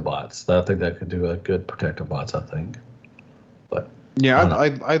Protectobots. I think that could do a good Protectobots, I think. But Yeah,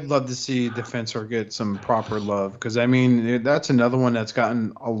 I I'd love to see Defensor get some proper love, because I mean that's another one that's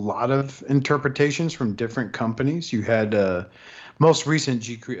gotten a lot of interpretations from different companies. You had most recent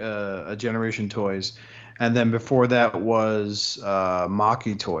Generation Toys, and then before that was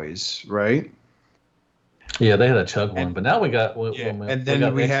Maki Toys, right? yeah, they had a Chug one, And- but now we got and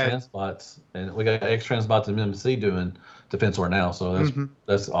then we had- X-Transbots, and we got X-Transbots and MMC doing Defensor now, so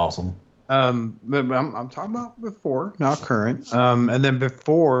that's awesome. But I'm talking about before, not current. And then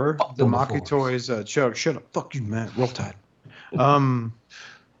before Fuck the them Maki before. Toys, Chug, shut up, fuck you, man, roll tide.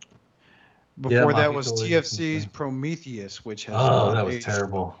 Before that Maki was Toys. TFC's Prometheus, which has Oh, that was aged-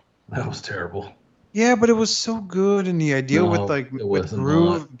 terrible. That was terrible. Yeah, but it was so good, and the idea No, with it with was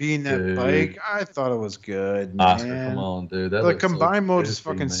Groove not, being that dude. bike, I thought it was good. Oscar, Man. come on, dude. That The looks so combined mode is goofy,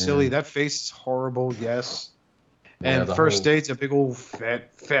 fucking man. silly. That face is horrible. Yes. Yeah, And the first whole- date's a big old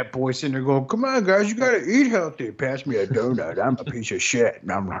fat boy sitting there going, "Come on, guys, you gotta eat healthy. Pass me a donut. I'm a piece of shit.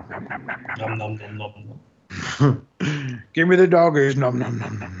 Nom nom nom nom nom nom. Nom, nom, nom, nom, nom. Give me the doggies. Nom nom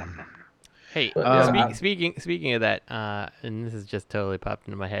nom nom nom nom." Hey, Yeah, speaking of that, and this has just totally popped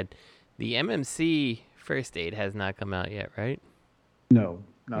into my head, the MMC First Aid has not come out yet, right? No,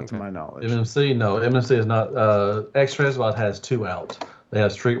 not to Okay. my knowledge. MMC, no. MMC is not. X-Transbot has 2 out. They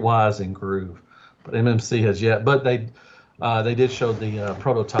have Streetwise and Groove. But MMC has yet. But they did show the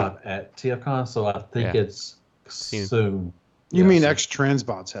prototype at TFCon, so I think Yeah. it's Soon. soon. You Yeah, mean soon. X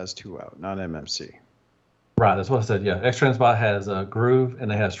Transbots has 2 out, not MMC. Right, that's what I said. Yeah, X-Transbot has Groove, and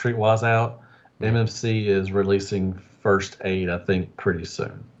they have Streetwise out. MMC is releasing First Aid, I think, pretty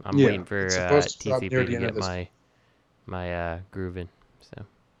soon. I'm Yeah, waiting for it's supposed to drop TCP near to the end get of this- my groove in. So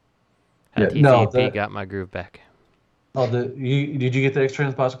Yeah, TCP no, that- got my groove back. Oh, did you get the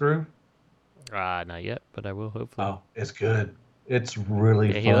X-Transbot's Groove? Not yet, but I will hopefully. Oh, it's good. It's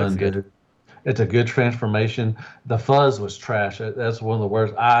really Yeah, he looks fun, good. dude. It's a good transformation. The fuzz was trash. That's one of the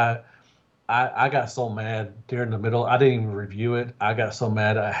worst. I I got so mad during the middle. I didn't even review it. I got so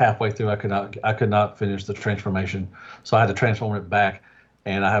mad halfway through. I could not finish the transformation, so I had to transform it back,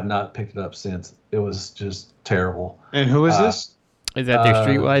 and I have not picked it up since. It was just terrible. And who is this? Is that their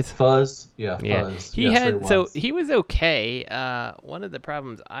Streetwise? Fuzz? Yeah, Yeah. Fuzz. He yeah, had so Streetwise. he was okay. One of the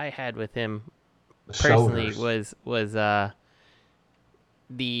problems I had with him The personally shoulders. was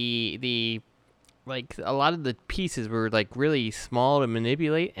the like a lot of the pieces were like really small to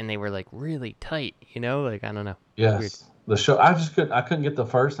manipulate, and they were like really tight. You know, like I don't know. Yes. Weird. The show. I couldn't get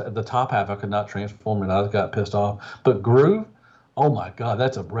the top half. I could not transform it. I got pissed off. But Groove, oh my God,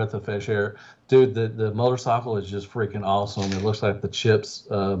 that's a breath of fresh air, dude. The motorcycle is just freaking awesome. It looks like the Chips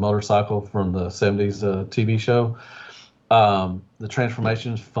motorcycle from the '70s TV show. The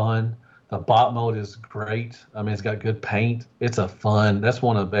transformation is fun. The bot mode is great. I mean, it's got good paint. It's a fun. That's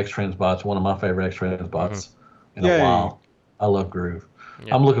one of X-Trans bots. One of my favorite X-Trans bots in a while. I love Groove.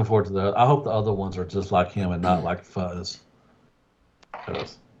 Yeah. I'm looking forward to that. I hope the other ones are just like him and not like Fuzz. Yeah,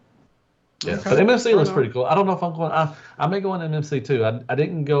 Okay. but MMC looks pretty cool. I don't know if I'm going. I may go on MMC too. I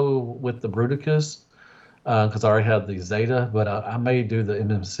didn't go with the Bruticus because I already had the Zeta, but I may do the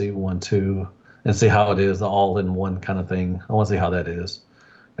MMC one too and see how it is, the all-in-one kind of thing. I want to see how that is.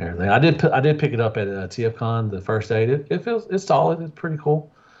 Everything. I did pick it up at TFCon, the first aid. It's solid. It's pretty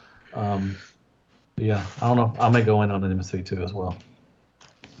cool. Yeah, I don't know. I may go in on an MMC too as well.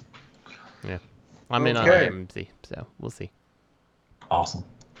 Yeah, I'm in on Okay. MMC, so we'll see. Awesome.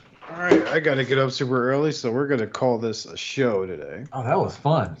 All right, I got to get up super early, so we're going to call this a show today. Oh, that was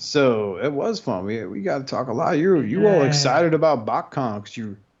fun. So it was fun. We got to talk a lot. You all excited about BotCon because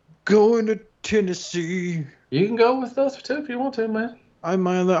you're going to Tennessee. You can go with us too if you want to, man. I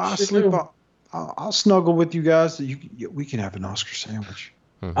mind that I'll Shit, sleep. no. I'll snuggle with you guys. So we can have an Oscar sandwich.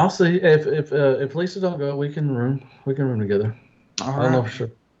 I'll see if Lisa don't go, we can room together. All I don't know right. for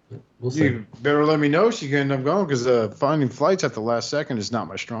sure. We'll see. You better let me know if she can end up going because finding flights at the last second is not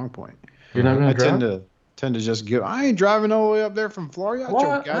my strong point. You're not I gonna drive? tend to just give. I ain't driving all the way up there from Florida. Out your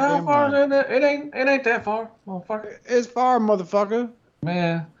What? How goddamn far mind. is it? It ain't that far, motherfucker. It's far, motherfucker.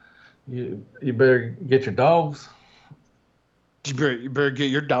 Man, you better get your dogs. You better get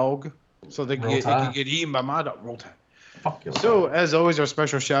your dog so they Roll it Tide. can get eaten by my dog. Roll Tide. Fuck you. So, as always, our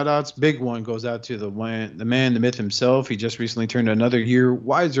special shout outs. Big one goes out to the man, the myth himself. He just recently turned another year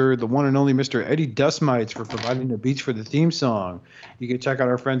wiser, the one and only Mr. Eddie Dustmites for providing the beats for the theme song. You can check out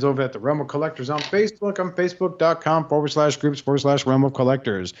our friends over at the Realm of Collectors on Facebook, on facebook.com/groups/Realm of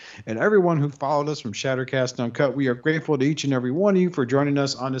Collectors. And everyone who followed us from Shattercast Uncut, we are grateful to each and every one of you for joining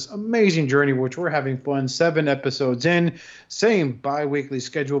us on this amazing journey, which we're having fun. 7 episodes in, same bi-weekly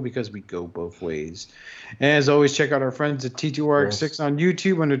schedule because we go both ways. And as always, check out our friends at T2RX6 on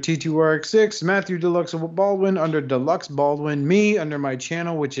YouTube under T2RX6, Matthew Deluxe Baldwin under Deluxe Baldwin, me under my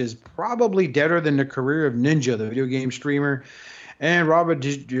channel, which is probably deader than the career of Ninja, the video game streamer, and Robert so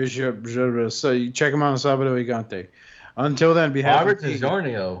you check him out on Sabado Gigante. Until then, Robert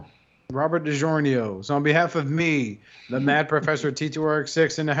DiGiorno. Robert DiGiorno. So on behalf of me, the Mad Professor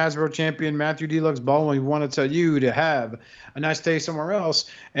T2RX6, and the Hasbro Champion Matthew Deluxe Baldwin, we want to tell you to have a nice day somewhere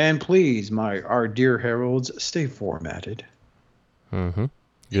else. And please, our dear heralds, stay formatted. Mm-hmm.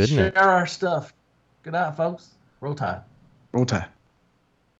 Good night. Share our stuff. Good night, folks. Roll Tide. Roll Tide.